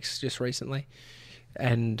Netflix just recently,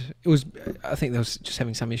 and I think there was just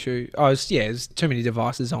having some issue. There's too many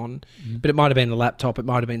devices on, but it might have been a laptop, it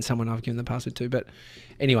might have been someone I've given the password to. But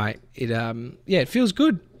anyway, it feels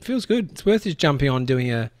good. It feels good. It's worth just jumping on,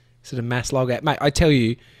 doing a sort of mass log out, mate. I tell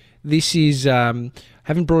you, this is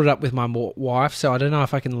haven't brought it up with my wife, so I don't know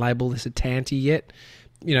if I can label this a tanty yet.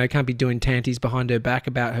 Can't be doing tanties behind her back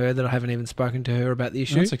about her that I haven't even spoken to her about the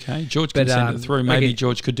issue. That's okay. George can send it through. Maybe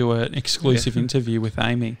George could do an exclusive interview with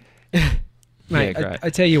Amy. Mate, great.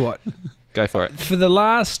 I tell you what. Go for it. For the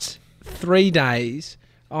last 3 days,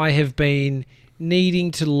 I have been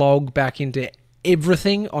needing to log back into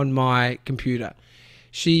everything on my computer.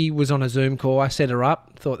 She was on a Zoom call. I set her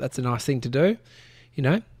up. Thought that's a nice thing to do.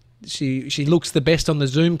 She looks the best on the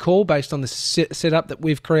Zoom call based on the setup that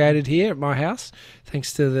we've created here at my house,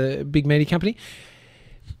 thanks to the big media company.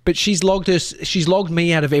 But she's logged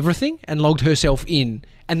me out of everything and logged herself in,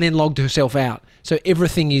 and then logged herself out. So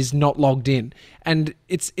everything is not logged in, and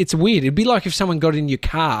it's weird. It'd be like if someone got in your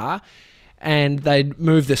car and they'd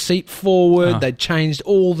moved the seat forward, they'd changed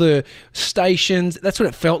all the stations. That's what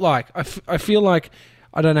it felt like. I feel like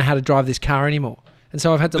I don't know how to drive this car anymore. And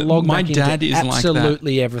so I've had to log my back dad into is like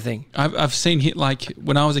absolutely that. everything. I've seen it like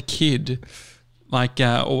when I was a kid,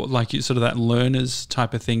 or like sort of that learners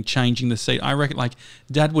type of thing, changing the seat. I reckon like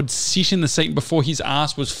Dad would sit in the seat before his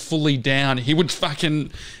ass was fully down. He would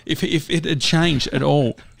fucking, if it had changed at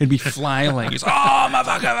all, he'd be flailing. He's,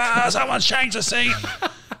 motherfucker, someone's changed the seat.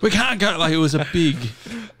 We can't go. Like it was a big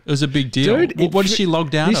deal. Dude, what is she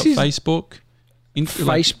logged out of? Facebook?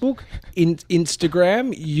 Facebook,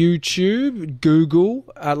 Instagram, YouTube, Google,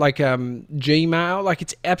 Gmail. Like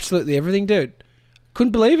it's absolutely everything, dude.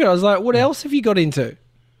 Couldn't believe it. I was like, what else have you got into?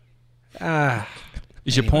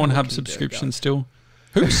 Is your Pornhub subscription still?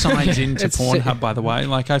 Who signs into Pornhub, by the way?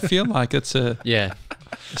 Like, I feel like it's a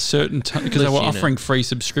certain time because they were offering free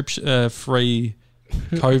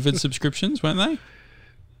COVID subscriptions, weren't they?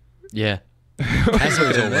 Yeah. Hazard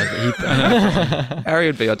was all over. Harry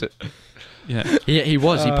would be on it. Yeah, he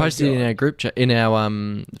was. He posted it in our group chat, in our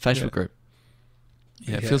Facebook group.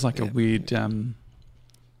 Yeah, it feels like a weird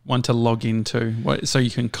one to log into. So you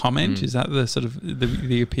can comment. Is that the sort of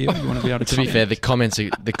the appeal? You want to be able to. To be fair, the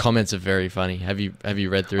comments are very funny. Have you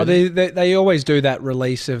read through? They always do that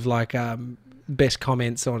release of like best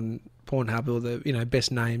comments on Pornhub or the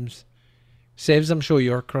best names. Sevs, I'm sure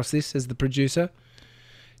you're across this as the producer.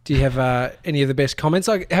 Do you have any of the best comments?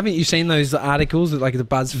 Like, haven't you seen those articles, like the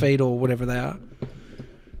BuzzFeed or whatever they are?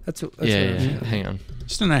 That's yeah. Hang on.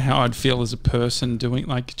 Just don't know how I'd feel as a person doing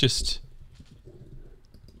like just.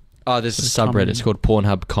 Oh, there's a subreddit. It's called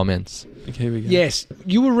Pornhub Comments. Okay, here we go. Yes,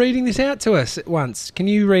 you were reading this out to us once. Can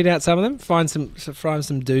you read out some of them? Find some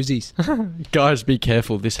doozies. Guys, be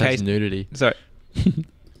careful. This has nudity. Sorry.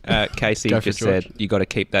 Casey just said you got to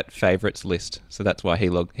keep that favourites list, so that's why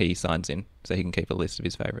he signs in, so he can keep a list of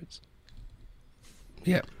his favourites.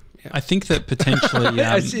 Yeah. I think that potentially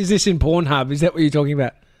is this in Pornhub? Is that what you're talking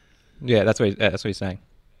about? Yeah, that's what he's saying.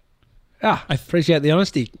 I appreciate the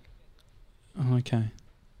honesty. Oh, okay.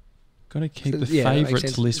 Got to keep the that makes favourites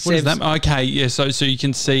sense. list. What is that? Okay, yeah. So you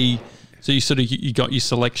can see. So you got your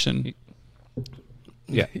selection.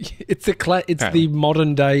 Yeah, it's the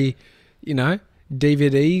modern day,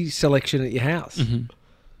 DVD selection at your house.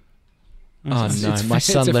 Mm-hmm. Oh no! My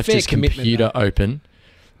son left his computer open.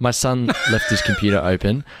 My son left his computer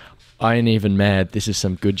open. I ain't even mad. This is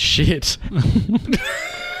some good shit.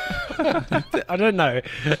 I don't know.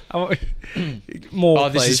 More,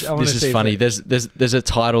 this is funny. There's a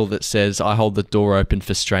title that says, "I hold the door open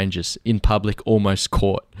for strangers in public, almost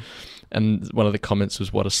caught," and one of the comments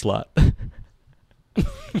was, "What a slut."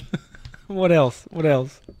 What else?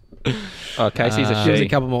 Oh, Casey's a she. There's a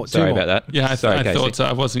couple more. Sorry about that. Yeah, I Sorry, thought so.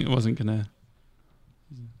 I wasn't gonna.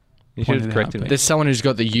 You should pointed have out, corrected but- me. There's someone who's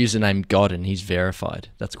got the username God and he's verified.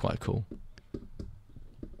 That's quite cool.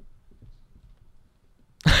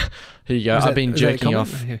 Here you go. Was I've that- been was that a jerking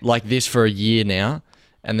comment? off Yeah. like this for a year now,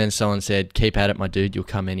 and then someone said, "Keep at it, my dude. You'll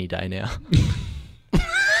come any day now."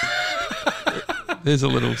 There's a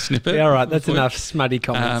little snippet. Yeah, all right. That's Before- enough smutty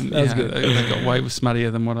comments. That was good. That got way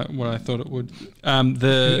smuttier than what I thought it would.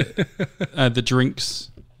 The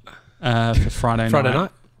drinks for Friday Friday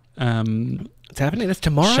night. night. It's happening. That's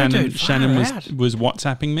tomorrow, Shannon dude. Far out. was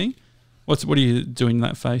WhatsApping me. What are you doing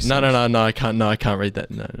that face? No. I can't. No, I can't read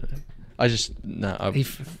that. No. I just no. He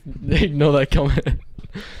Ignore that comment.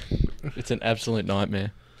 It's an absolute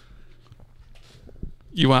nightmare.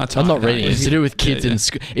 You are. I'm not tired, reading it. aren't It's you? to do with kids Yeah, in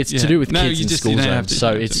school. It's yeah. to do with No, kids you in just- school you don't have zones. to- So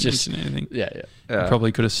you don't it's have to just mention anything. yeah.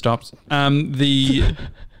 Probably could have stopped.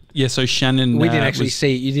 So Shannon. We didn't actually was-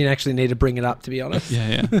 see it. You didn't actually need to bring it up, to be honest.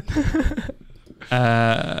 Yeah.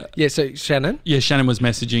 Yeah, so Shannon. Yeah, Shannon was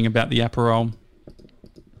messaging about the Aperol.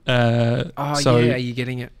 Oh, So- yeah. Are you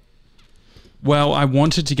getting it? Well, I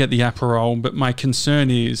wanted to get the Aperol, but my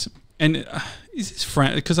concern is this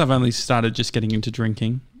because I've only started just getting into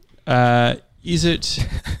drinking. Is it?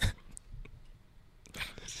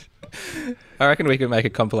 I reckon we could make a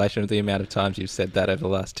compilation of the amount of times you've said that over the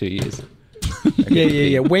last 2 years.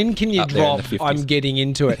 Yeah. When can you Up there in drop? the 50s. I'm getting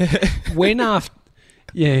into it. When after?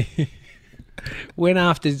 Yeah. When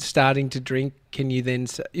after starting to drink, can you then?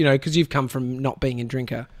 Because you've come from not being a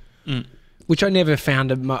drinker, which I never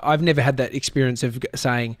found. I've never had that experience of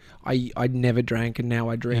saying I never drank and now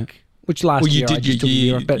I drink. Which last Well, you year I did. just took a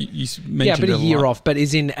year off, but you yeah, mentioned but a it year lot. off. But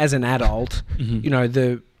as an adult,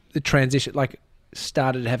 Mhm. The transition, like,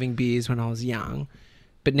 started having beers when I was young,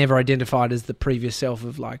 but never identified as the previous self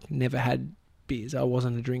of like never had beers. I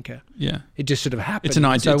wasn't a drinker. Yeah, It just sort of happened. it's it's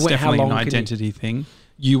how definitely long an can identity thing.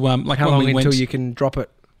 You like how when long we until went. you can drop it?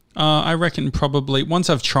 I reckon probably once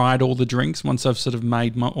I've tried all the drinks, once I've sort of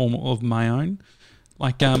made all of my own.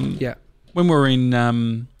 Like Yeah. when we were in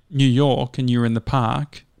New York and you were in the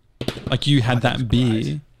park, like you had that beer.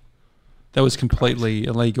 great. That was completely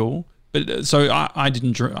illegal. But so I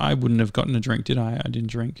didn't drink. I wouldn't have gotten a drink, did I? I didn't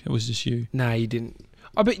drink. It was just you. No, you didn't.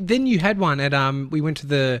 Oh, but then you had one at we went to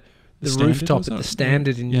the Standard, rooftop was at it? the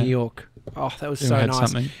Standard in Yeah. New York. Oh, that was You so had nice.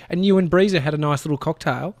 something. And you and Breezer had a nice little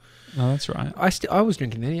cocktail. Oh, that's right. I was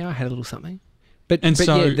drinking then. Yeah, I had a little something. But And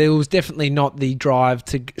so- yeah, there was definitely not the drive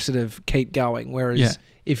to sort of keep going. Whereas Yeah.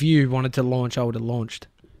 if you wanted to launch, I would have launched.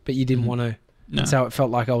 But you didn't Mhm. want to. No. And so it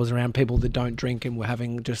felt like I was around people that don't drink and were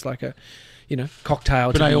having just like a,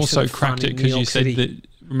 cocktail. But to I be also sort of fun cracked it in New because you York said City. that.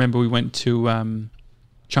 Remember, we went to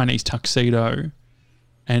Chinese Tuxedo,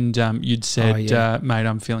 and you'd said, yeah. "Mate,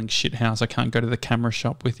 I'm feeling shit house. I can't go to the camera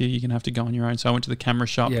shop with you. You're gonna have to go on your own." So I went to the camera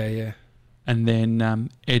shop, Yeah. and then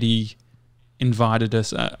Eddie invited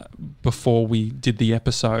us before we did the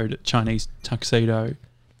episode at Chinese Tuxedo.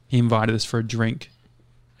 He invited us for a drink,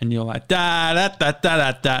 and you're like da da da da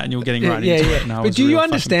da da, and you're getting right into it. And I But was do you real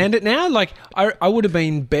fucking understand it now? Like, I would have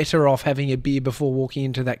been better off having a beer before walking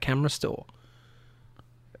into that camera store.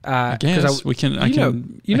 I 'cause guess we can. I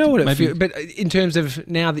can. You I know can what it maybe- feels. But in terms of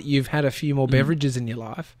now that you've had a few more beverages in your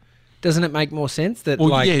life, doesn't it make more sense that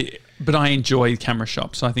Well, yeah, but I enjoy camera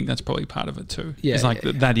shops, so I think that's probably part of it too. Yeah, it's like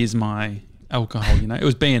yeah. that is my alcohol. It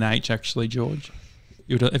was B&H actually, George.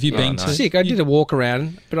 Have you Oh, been nice. to? sick? I did a walk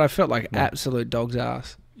around, but I felt like absolute dog's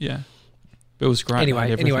ass. Yeah, it was great. I had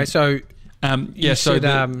Anyway, everything. so yeah. you So said,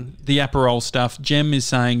 the Aperol stuff. Jem is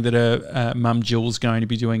saying that her mum Jill's going to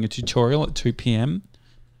be doing a tutorial at 2 p.m.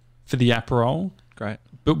 for the Aperol. Great.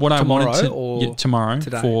 But what Tomorrow I wanted to or tomorrow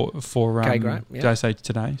today? for Okay, great, yeah. Did I say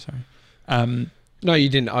today? Sorry. no, you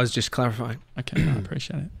didn't. I was just clarifying. Okay, I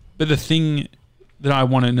appreciate it. But the thing that I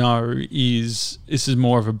want to know is, this is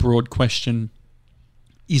more of a broad question,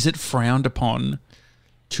 is it frowned upon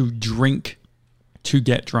to drink to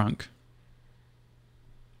get drunk?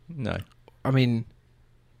 No. I mean,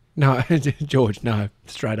 no, George, no,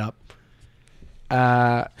 straight up.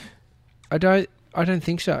 I don't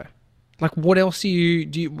think so. Like, what else do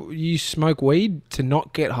you smoke weed to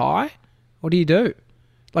not get high? What do you do?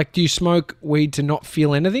 Like, do you smoke weed to not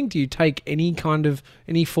feel anything? Do you take any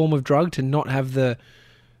form of drug to not have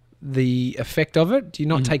the effect of it? Do you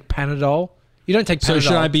not take Panadol? You don't take Panadol. So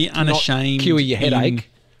should I be to not unashamed? cure your headache?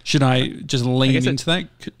 Should I just lean guess into that?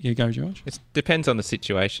 Yeah, go, George. It depends on the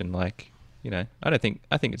situation. Like, I think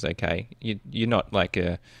it's okay. You're not like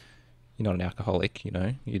you're not an alcoholic.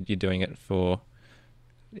 You're doing it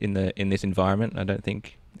in this environment. I don't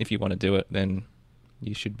think if you want to do it, then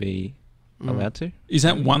you should be allowed to. Is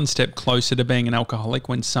that one step closer to being an alcoholic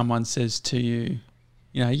when someone says to you,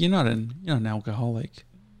 you're not an alcoholic?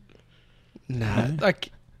 Nah,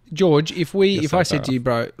 like George, if You're so I far said to you,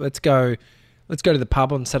 bro, let's go to the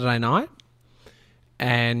pub on Saturday night,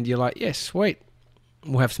 and you're like, yes, sweet,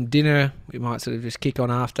 we'll have some dinner. We might sort of just kick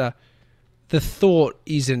on after. The thought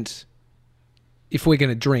isn't, if we're going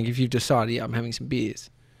to drink, if you've decided, yeah, I'm having some beers,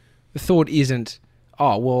 the thought isn't,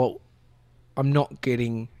 oh, well, I'm not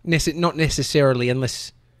getting, not necessarily,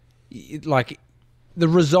 unless, like, the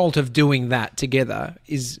result of doing that together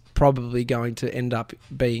is probably going to end up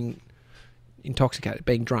being intoxicated,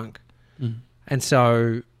 being drunk. And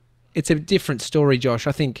so it's a different story, Josh.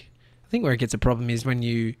 I think where it gets a problem is when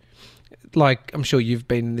you, like, I'm sure you've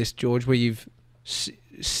been in this, George, where you've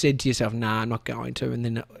said to yourself, nah, I'm not going to,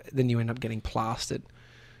 and then you end up getting plastered,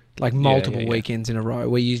 like multiple weekends in a row,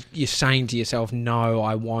 where you're saying to yourself, no,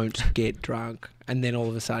 I won't get drunk, and then all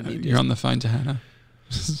of a sudden you're on the phone to Hannah.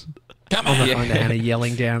 Come on the phone to Hannah,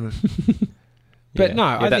 yelling down. But no,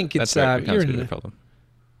 I think it's you're in the problem.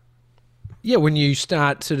 Yeah, when you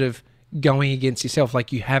start sort of going against yourself,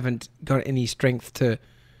 like you haven't got any strength to,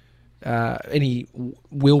 any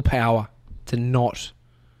willpower to not,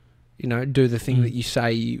 do the thing that you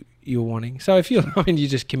say you're wanting. So if you're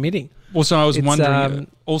just committing. Also, I was wondering,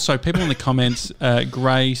 also people in the comments,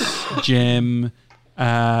 Grace, Jem,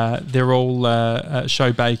 they're all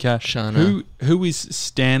Show Baker. Shana. Who is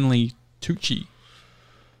Stanley Tucci?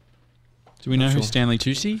 Do we know who Stanley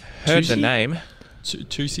Tucci? Heard the name.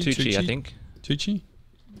 Tucci, I think. Tucci?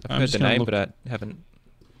 I've heard the name, but I haven't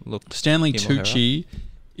looked. Stanley Tucci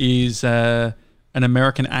is an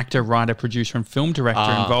American actor, writer, producer, and film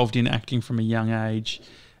director involved in acting from a young age.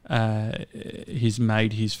 He's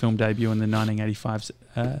made his film debut in the 1985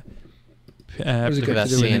 look at that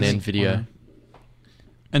CNN video.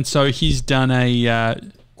 And so he's done a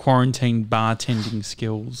quarantine bartending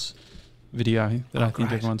skills video that I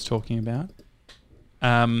think everyone's talking about.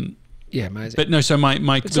 Yeah, amazing. But no, so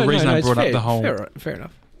the reason I brought up the whole fair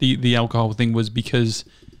enough. The alcohol thing was because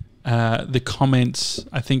the comments,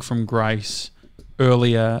 I think, from Grace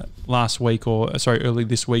early this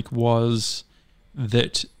week was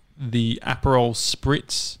that the Aperol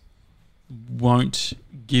Spritz won't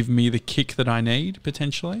give me the kick that I need,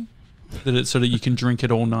 potentially. That it's so that you can drink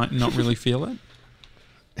it all night and not really feel it.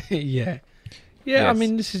 Yeah. Yes. I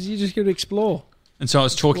mean, you just got to explore. And so I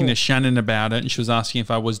was talking to Shannon about it, and she was asking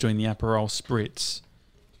if I was doing the Aperol Spritz.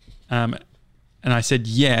 And I said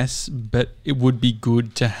yes, but it would be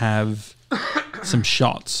good to have some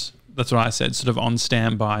shots. That's what I said, sort of on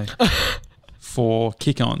standby for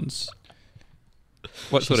kick-ons.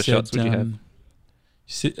 What sort of shots would you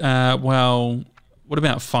have? Well, what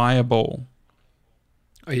about Fireball?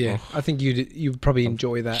 Oh yeah, I think you'd probably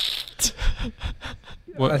enjoy that.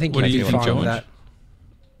 What I think do you'd you be think, fine with George? that.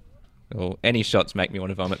 Well, any shots make me want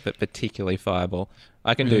to vomit, but particularly Fireball.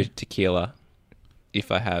 I can do tequila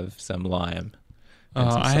if I have some lime.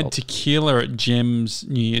 I had tequila at Jem's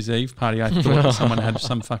New Year's Eve party. I thought that someone had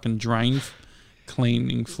some fucking drain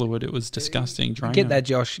cleaning fluid. It was disgusting. Get that,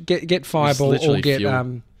 Josh. Get Fireball or get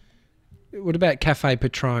what about Cafe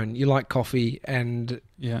Patron? You like coffee and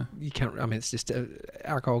you can't. I mean, it's just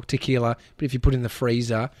alcohol tequila, but if you put it in the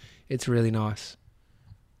freezer, it's really nice.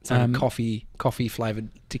 It's like a coffee flavored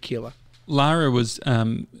tequila. Lara was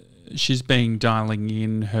she's been dialing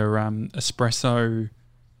in her espresso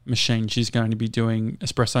machine. She's going to be doing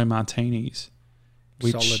espresso martinis,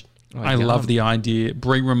 which Solid. I love the idea.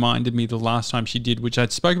 Brie reminded me the last time she did, which I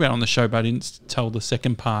spoke about on the show, but I didn't tell the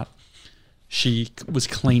second part. She was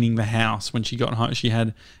cleaning the house when she got home. She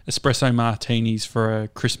had espresso martinis for a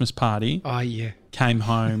Christmas party. Oh, yeah. Came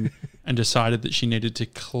home and decided that she needed to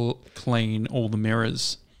clean all the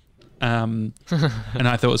mirrors. And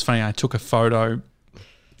I thought it was funny. I took a photo.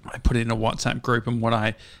 I put it in a WhatsApp group, and what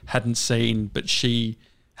I hadn't seen, but she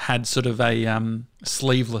had sort of a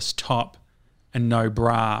sleeveless top and no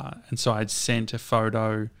bra. And so I'd sent a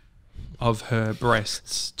photo of her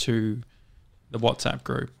breasts to the WhatsApp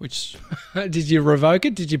group, which... Did you revoke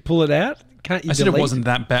it? Did you pull it out? Can't you I said it delete wasn't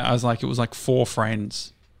that bad. I was like, it was like 4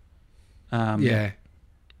 friends. Yeah.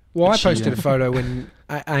 Well, I posted a photo when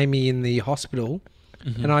Amy in the hospital,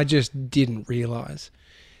 and I just didn't realise.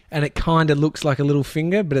 And it kind of looks like a little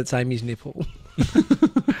finger, but it's Amy's nipple.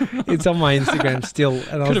 It's on my Instagram still.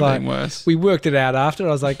 And I was like, been worse. We worked it out after.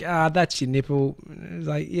 I was like, that's your nipple. And it was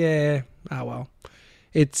like, yeah, well.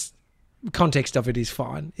 It's... Context of it is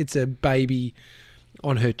fine. It's a baby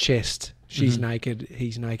on her chest. She's naked.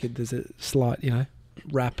 He's naked. There's a slight,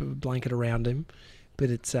 wrap of a blanket around him.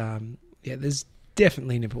 But it's, there's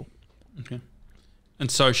definitely nipple. Okay.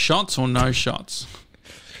 And so shots or no shots?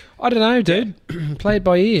 I don't know, dude. Play it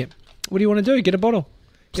by ear. What do you want to do? Get a bottle.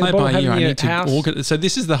 Play it bottle, by have it ear. in I your need to house. organize. So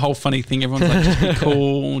this is the whole funny thing. Everyone's like, just be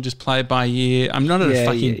cool, just play it by ear. I'm not at a Yeah,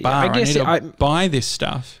 fucking yeah. bar. I guess I need to buy this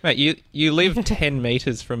stuff. Mate, you live 10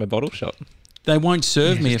 metres from a bottle shop. They won't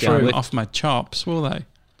serve me if just go I'm with- off my chops, will they?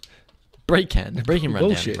 Brie can run down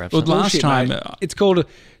Bullshit. and grab Well, some. last Bullshit, time, mate. It's called a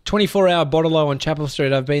 24-hour bottle on Chapel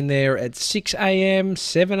Street. I've been there at 6 a.m.,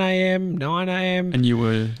 7 a.m., 9 a.m. and you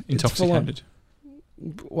were It's full on. intoxicated.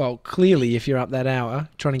 Well, clearly, if you're up that hour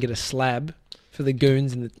trying to get a slab for the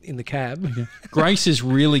goons in the cab. Okay. Grace is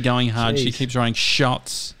really going hard. She Jeez. keeps writing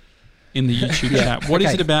shots in the YouTube chat. What is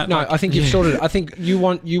Okay. it about? No, like- I think you've sorted it. I think you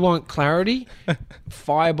want clarity.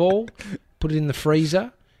 Fireball, put it in the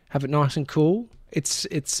freezer, have it nice and cool. It our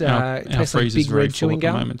tastes like freezer's big very red full chewing at the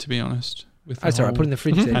gum. moment, to be honest. With the That's all right. whole Put it in the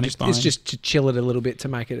fridge then. panic It's buying. just to chill it a little bit to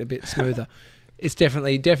make it a bit smoother. It's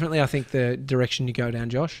definitely. I think the direction you go down,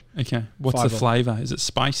 Josh. Okay. What's the Fireball. flavour? Is it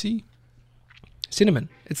spicy? Cinnamon.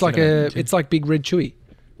 It's like Cinnamon, it's like big red chewy,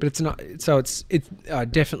 but it's not. So it's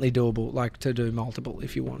definitely doable. Like to do multiple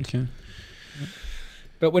if you want. Okay.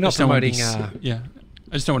 But we're not Just don't wanna be promoting sick. Yeah.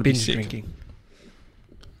 I just don't want to be binge sick. drinking.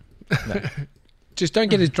 No. Just don't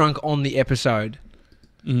get as drunk on the episode.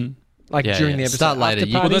 Mhm. Like Yeah, during yeah. the episode. Start later. After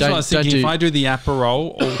You- Well, parties. that's what I Don't- was thinking. don't If do- I do the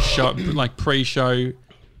apero or show, like pre-show,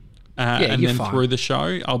 and you're then fine. through the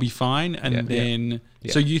show, I'll be fine. And Yeah. then,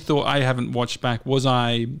 Yeah. so you thought I haven't watched back? Was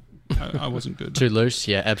I? I wasn't good. Too loose?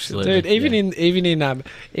 Yeah, absolutely. Dude, even yeah.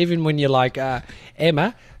 even when you're like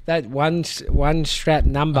Emma, that one strap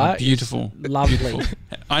number, Oh, beautiful, is lovely, Beautiful.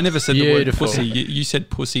 I never said the word Beautiful. pussy. You said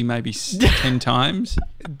pussy maybe 10 times.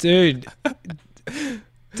 dude.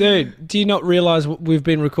 Dude, do you not realise we've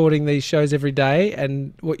been recording these shows every day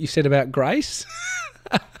and what you said about Grace?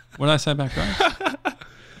 What did I say about Grace?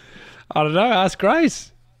 I don't know. Ask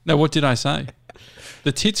Grace. No, what did I say?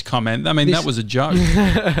 The tits comment. I mean, This- that was a joke.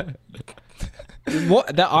 What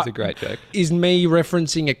that That's a great joke. is me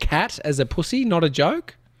referencing a cat as a pussy, not a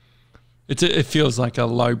joke. It feels like a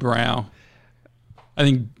lowbrow. I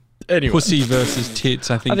think Anyway. pussy versus tits.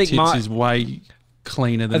 I think I think tits my- is way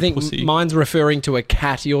cleaner than I think pussy. mine's referring to a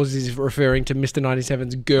cat. Yours is referring to Mr.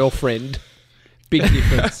 97's girlfriend. Big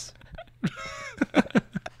difference.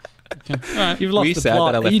 Okay. All right. You've Were lost you the sad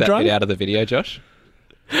plot. that I Are left you that drunk? bit out of the video, Josh?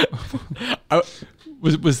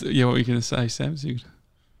 Was yeah? What were you going to say, Sam?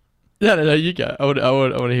 No, you go. I want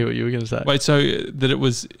to hear what you were going to say. Wait, so that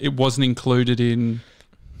it wasn't included in.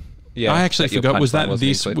 Yeah. I actually that your forgot. Was punchline that wasn't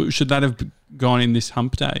this? included. Should that have gone in this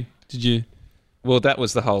hump day? Did you? Well, that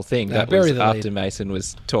was the whole thing. No, That bury was the after lead. Mason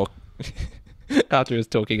was after he was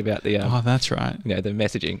talking about the Oh, that's right. the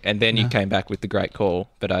messaging, and then you No. came back with the great call,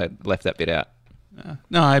 but I left that bit out.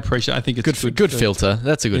 No, I appreciate. I think it's good filter.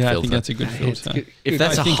 That's a good Yeah, I filter. think that's a good Yeah, it's filter. good. If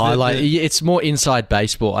that's I a think that highlight, the- it's more inside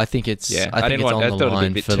baseball. I think it's. Yeah, I think didn't it's want. I on thought the it was a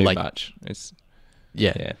line bit for too like. much. It's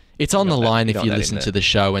Yeah. yeah. It's on You the got that- line you if got you that in listen there. to the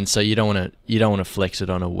show, and so you don't want to flex it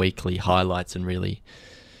on a weekly highlights and really.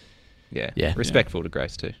 Yeah. Yeah. Respectful to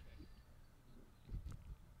Grace too.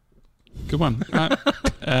 Good one. Right.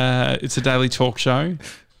 It's a daily talk show.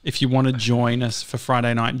 If you want to join us for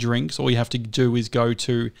Friday night drinks, all you have to do is go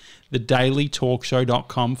to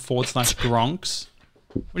thedailytalkshow.com/Gronks.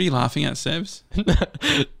 What are you laughing at, Sebs?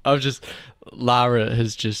 Lara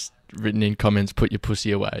has just written in comments, "Put your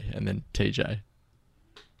pussy away," and then TJ.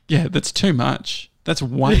 Yeah, that's too much. That's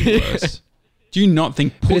way worse. Do you not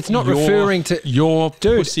think? But it's not referring to- your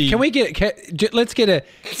Dude, pussy. can we let's get a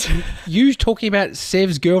you talking about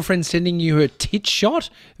Sev's girlfriend sending you a tit shot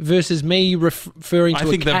versus me referring to I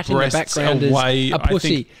think a that cat in the breasts are background way. as a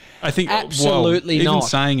pussy. I think Absolutely well, not. Even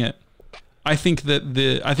saying it, I think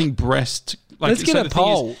that I think breast. Like, Let's get so a the thing is,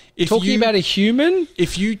 poll. if Talking you- about a human?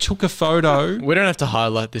 if you took a photo. We don't have to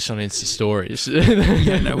highlight this on Insta stories.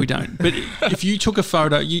 Yeah, no, we don't. But if you took a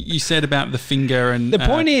photo, you said about the finger and The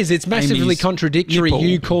point is, it's massively Amy's contradictory. nipple.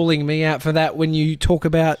 You calling me out for that when you talk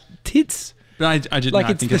about tits. But I did Like,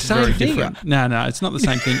 not it's think the it's very same thing. different. No, it's not the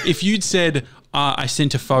same thing. If you'd said I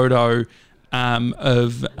sent a photo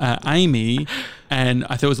of Amy and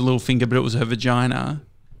I thought it was a little finger, but it was her vagina,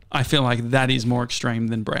 I feel like that is more extreme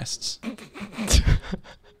than breasts.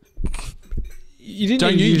 You didn't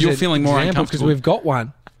Don't even you? use You're an feeling more example because uncomfortable. we've got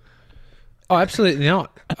one. Oh, absolutely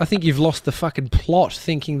not. I think you've lost the fucking plot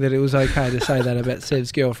thinking that it was okay to say that about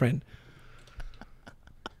Sev's girlfriend.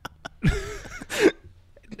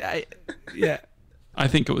 Yeah. I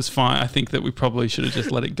think it was fine. I think that we probably should have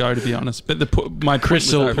just let it go, to be honest. But my point was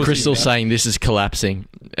Crystal about- saying this is collapsing,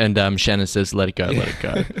 and Shannon says, "Let it go, let it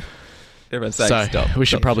go." Everyone's saying So stop. we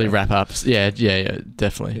should stop, probably stop. wrap up. Yeah,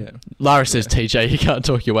 definitely. Yeah. Lara says, "TJ, you can't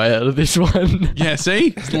talk your way out of this one." Yeah,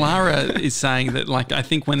 see? Lara is saying that, like, I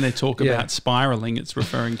think when they talk Yeah. about spiraling, it's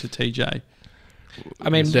referring to TJ. I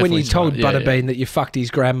mean, It's when definitely you told smart. Yeah, Butterbean that you fucked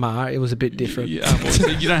his grandma, it was a bit different. Yeah, well, so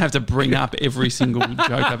you don't have to bring up every single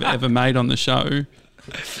joke I've ever made on the show.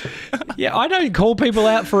 Yeah, I don't call people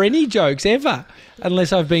out for any jokes ever,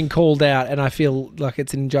 unless I've been called out and I feel like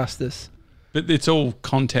it's an injustice. But it's all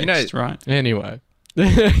context, right? Anyway.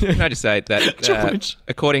 Can I just say that George.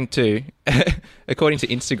 according to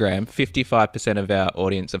Instagram, 55% of our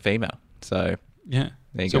audience are female. So Yeah.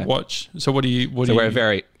 there you So go. watch. So what do you? What So do we're you?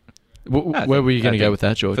 very, Where were you going to go with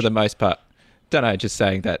that, George? for the most part, don't know. Just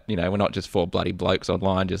saying that we're not just four bloody blokes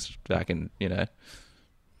online. Just fucking Yeah.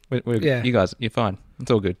 You guys, you're fine.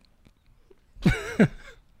 It's all good.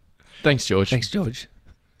 Thanks, George. Thanks, George.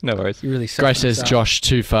 No worries. You really suck. Grace says, Josh,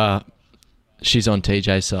 too far. She's on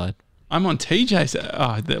TJ's side. I'm on TJ's.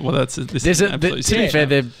 Well, that's this. There's is a, an to absolute be fair,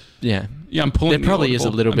 stitch-up. yeah. Yeah, I'm pulling. There probably is a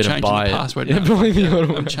little bit of I'm bias. changing the password. Yeah, now. pulling the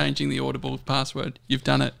Audible. I'm changing the Audible password. You've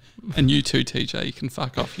done it, and you too, TJ. You can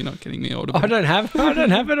fuck off. You're not getting the Audible. I don't have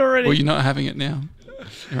it already. Well, you're not having it now.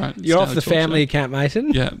 You're right. You're off Started the talking family shit. account,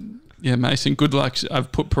 Mason. Yeah, yeah, Mason. Good luck.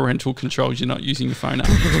 I've put parental controls. You're not using your phone app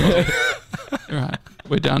as well. All right,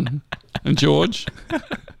 we're done. And George,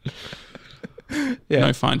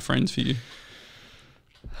 no fine friends for you.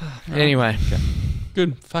 Anyway.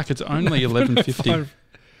 Good. Fuck. It's only 11:50.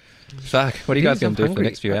 Fuck. What are you Yeah, guys going I'm to do for the hungry.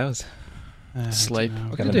 next few hours? Sleep. I'm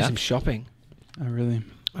Got gonna a do nap? some shopping. I really.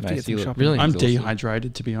 I have to get some you look shopping. Really? I'm exhausted.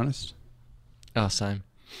 dehydrated, to be honest. Oh, same.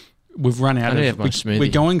 We've run out I don't of. have my smoothie. We're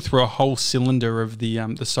going through a whole cylinder of the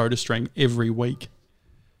Soda Stream every week.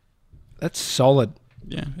 That's solid.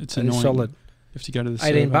 Yeah, it's That annoying. is solid. You have to go to the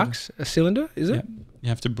 18 server. bucks a cylinder, is it? Yeah. You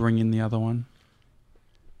have to bring in the other one.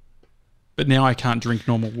 But now I can't drink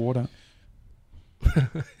normal water.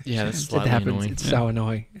 Yeah, that's It slightly happens. annoying. It's so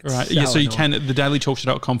annoying. It's Right. Yeah, so you annoying. can at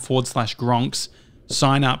thedailytalkshow.com/Gronks.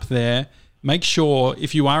 Sign up there. Make sure,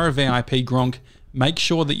 if you are a VIP Gronk, make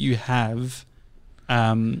sure that you have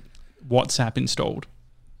WhatsApp installed,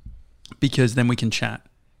 because then we can chat.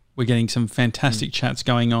 We're getting some fantastic chats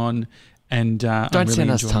going on, and I'm Don't really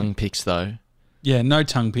send us enjoying tongue it. pics, though. Yeah, no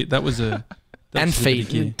tongue pit. That was a that And was a bit of feet.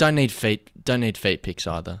 gear. Don't need feet. Don't need feet pics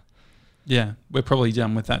either. Yeah, we're probably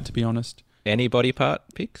done with that, to be honest. Any body part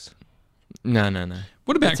pics? No.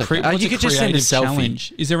 What about That's okay. what's You a could just send a creative selfie.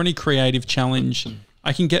 challenge? Is there any creative challenge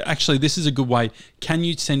I can get? Actually, this is a good way. Can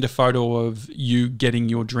you send a photo of you getting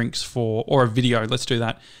your drinks or a video? Let's do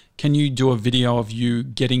that. Can you do a video of you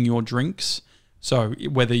getting your drinks? So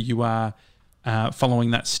whether you are following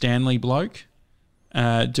that Stanley bloke,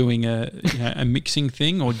 doing a mixing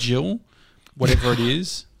thing, or Jill, whatever it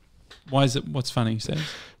is. Why is it? What's funny, says?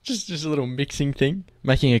 Just a little mixing thing.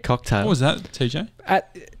 Making a cocktail. What was that, TJ? I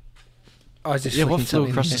was just Yeah, flicking what flew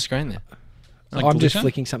something. across Yeah. the screen there? Like I'm just glitter?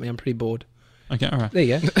 flicking something. I'm pretty bored. Okay, all right. There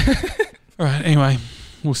you go. All right, anyway.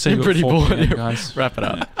 We'll see you You're at pretty 4 bored. p.m., guys. Wrap it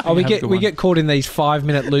up. Oh, we Have a get good we one. get caught in these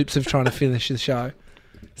 5-minute loops of trying to finish the show.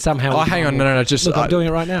 Somehow. Oh, we hang on. can't. No. Just Look, I'm doing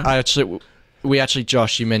it right now. we actually,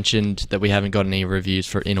 Josh, you mentioned that we haven't got any reviews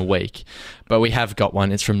for in a week, but we have got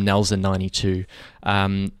one. It's from Nelson92.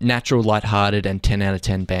 Natural, lighthearted, and 10 out of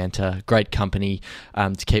 10 banter. Great company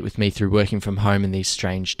to keep with me through working from home in these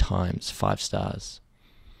strange times. 5 stars.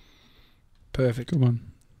 Perfect. Good one.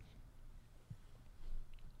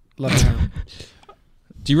 Love it.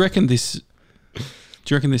 Do you reckon this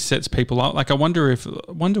sets people up? Like, I wonder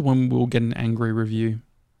when we'll get an angry review.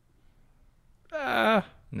 Nah.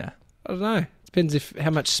 Nah. I don't know. Depends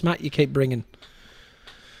how much smut you keep bringing.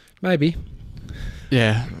 Maybe.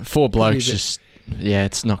 Yeah, 4 blokes bit- just... Yeah,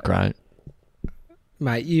 it's not great.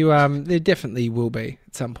 Mate, you there definitely will be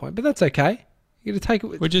at some point, but that's okay. You got to take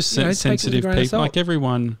it. We're just take it with a sensitive grain of people. salt. Like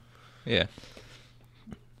everyone, Yeah.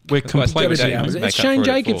 we're That's why it's completely. gotta be Yeah, Make as up Shane for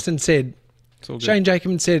it at Jacobson said. It's all good. Shane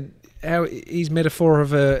Jacobson said how his metaphor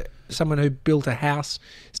of someone who built a house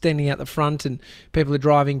standing out the front and people are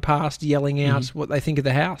driving past yelling out what they think of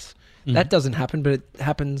the house. Mhm. That doesn't happen, but it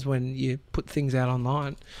happens when you put things out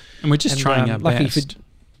online. and we're just And, trying our lucky best.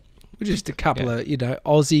 We're just a couple of,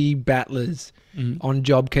 Aussie battlers Mhm. on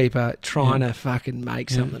JobKeeper trying Yeah. to fucking make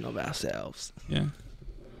Yeah. something of ourselves. Yeah.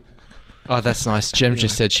 Oh, that's nice. Jem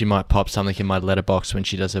just said she might pop something in my letterbox when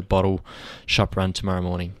she does her bottle shop run tomorrow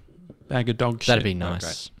morning. Bag of dog shit. That'd be Oh,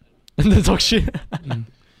 nice. The dog shit. Mm.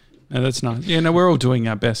 No, that's nice. Yeah, no, we're all doing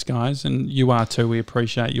our best, guys, and you are too. We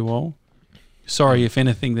appreciate you all. Sorry if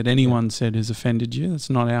anything that anyone said has offended you. That's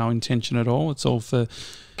not our intention at all. It's all for,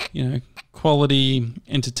 quality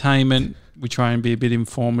entertainment. We try and be a bit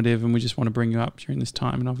informative, and we just want to bring you up during this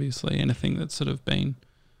time. And obviously, anything that's sort of been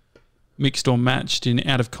mixed or matched in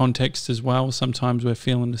out of context as well. Sometimes we're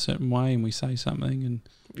feeling a certain way, and we say something, and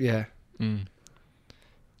Yeah. Mm.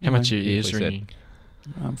 How much are your ears we said. ringing?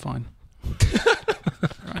 I'm fine.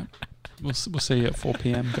 Right. We'll see you at 4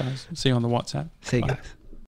 p.m., guys. See you on the WhatsApp. See you Bye. guys.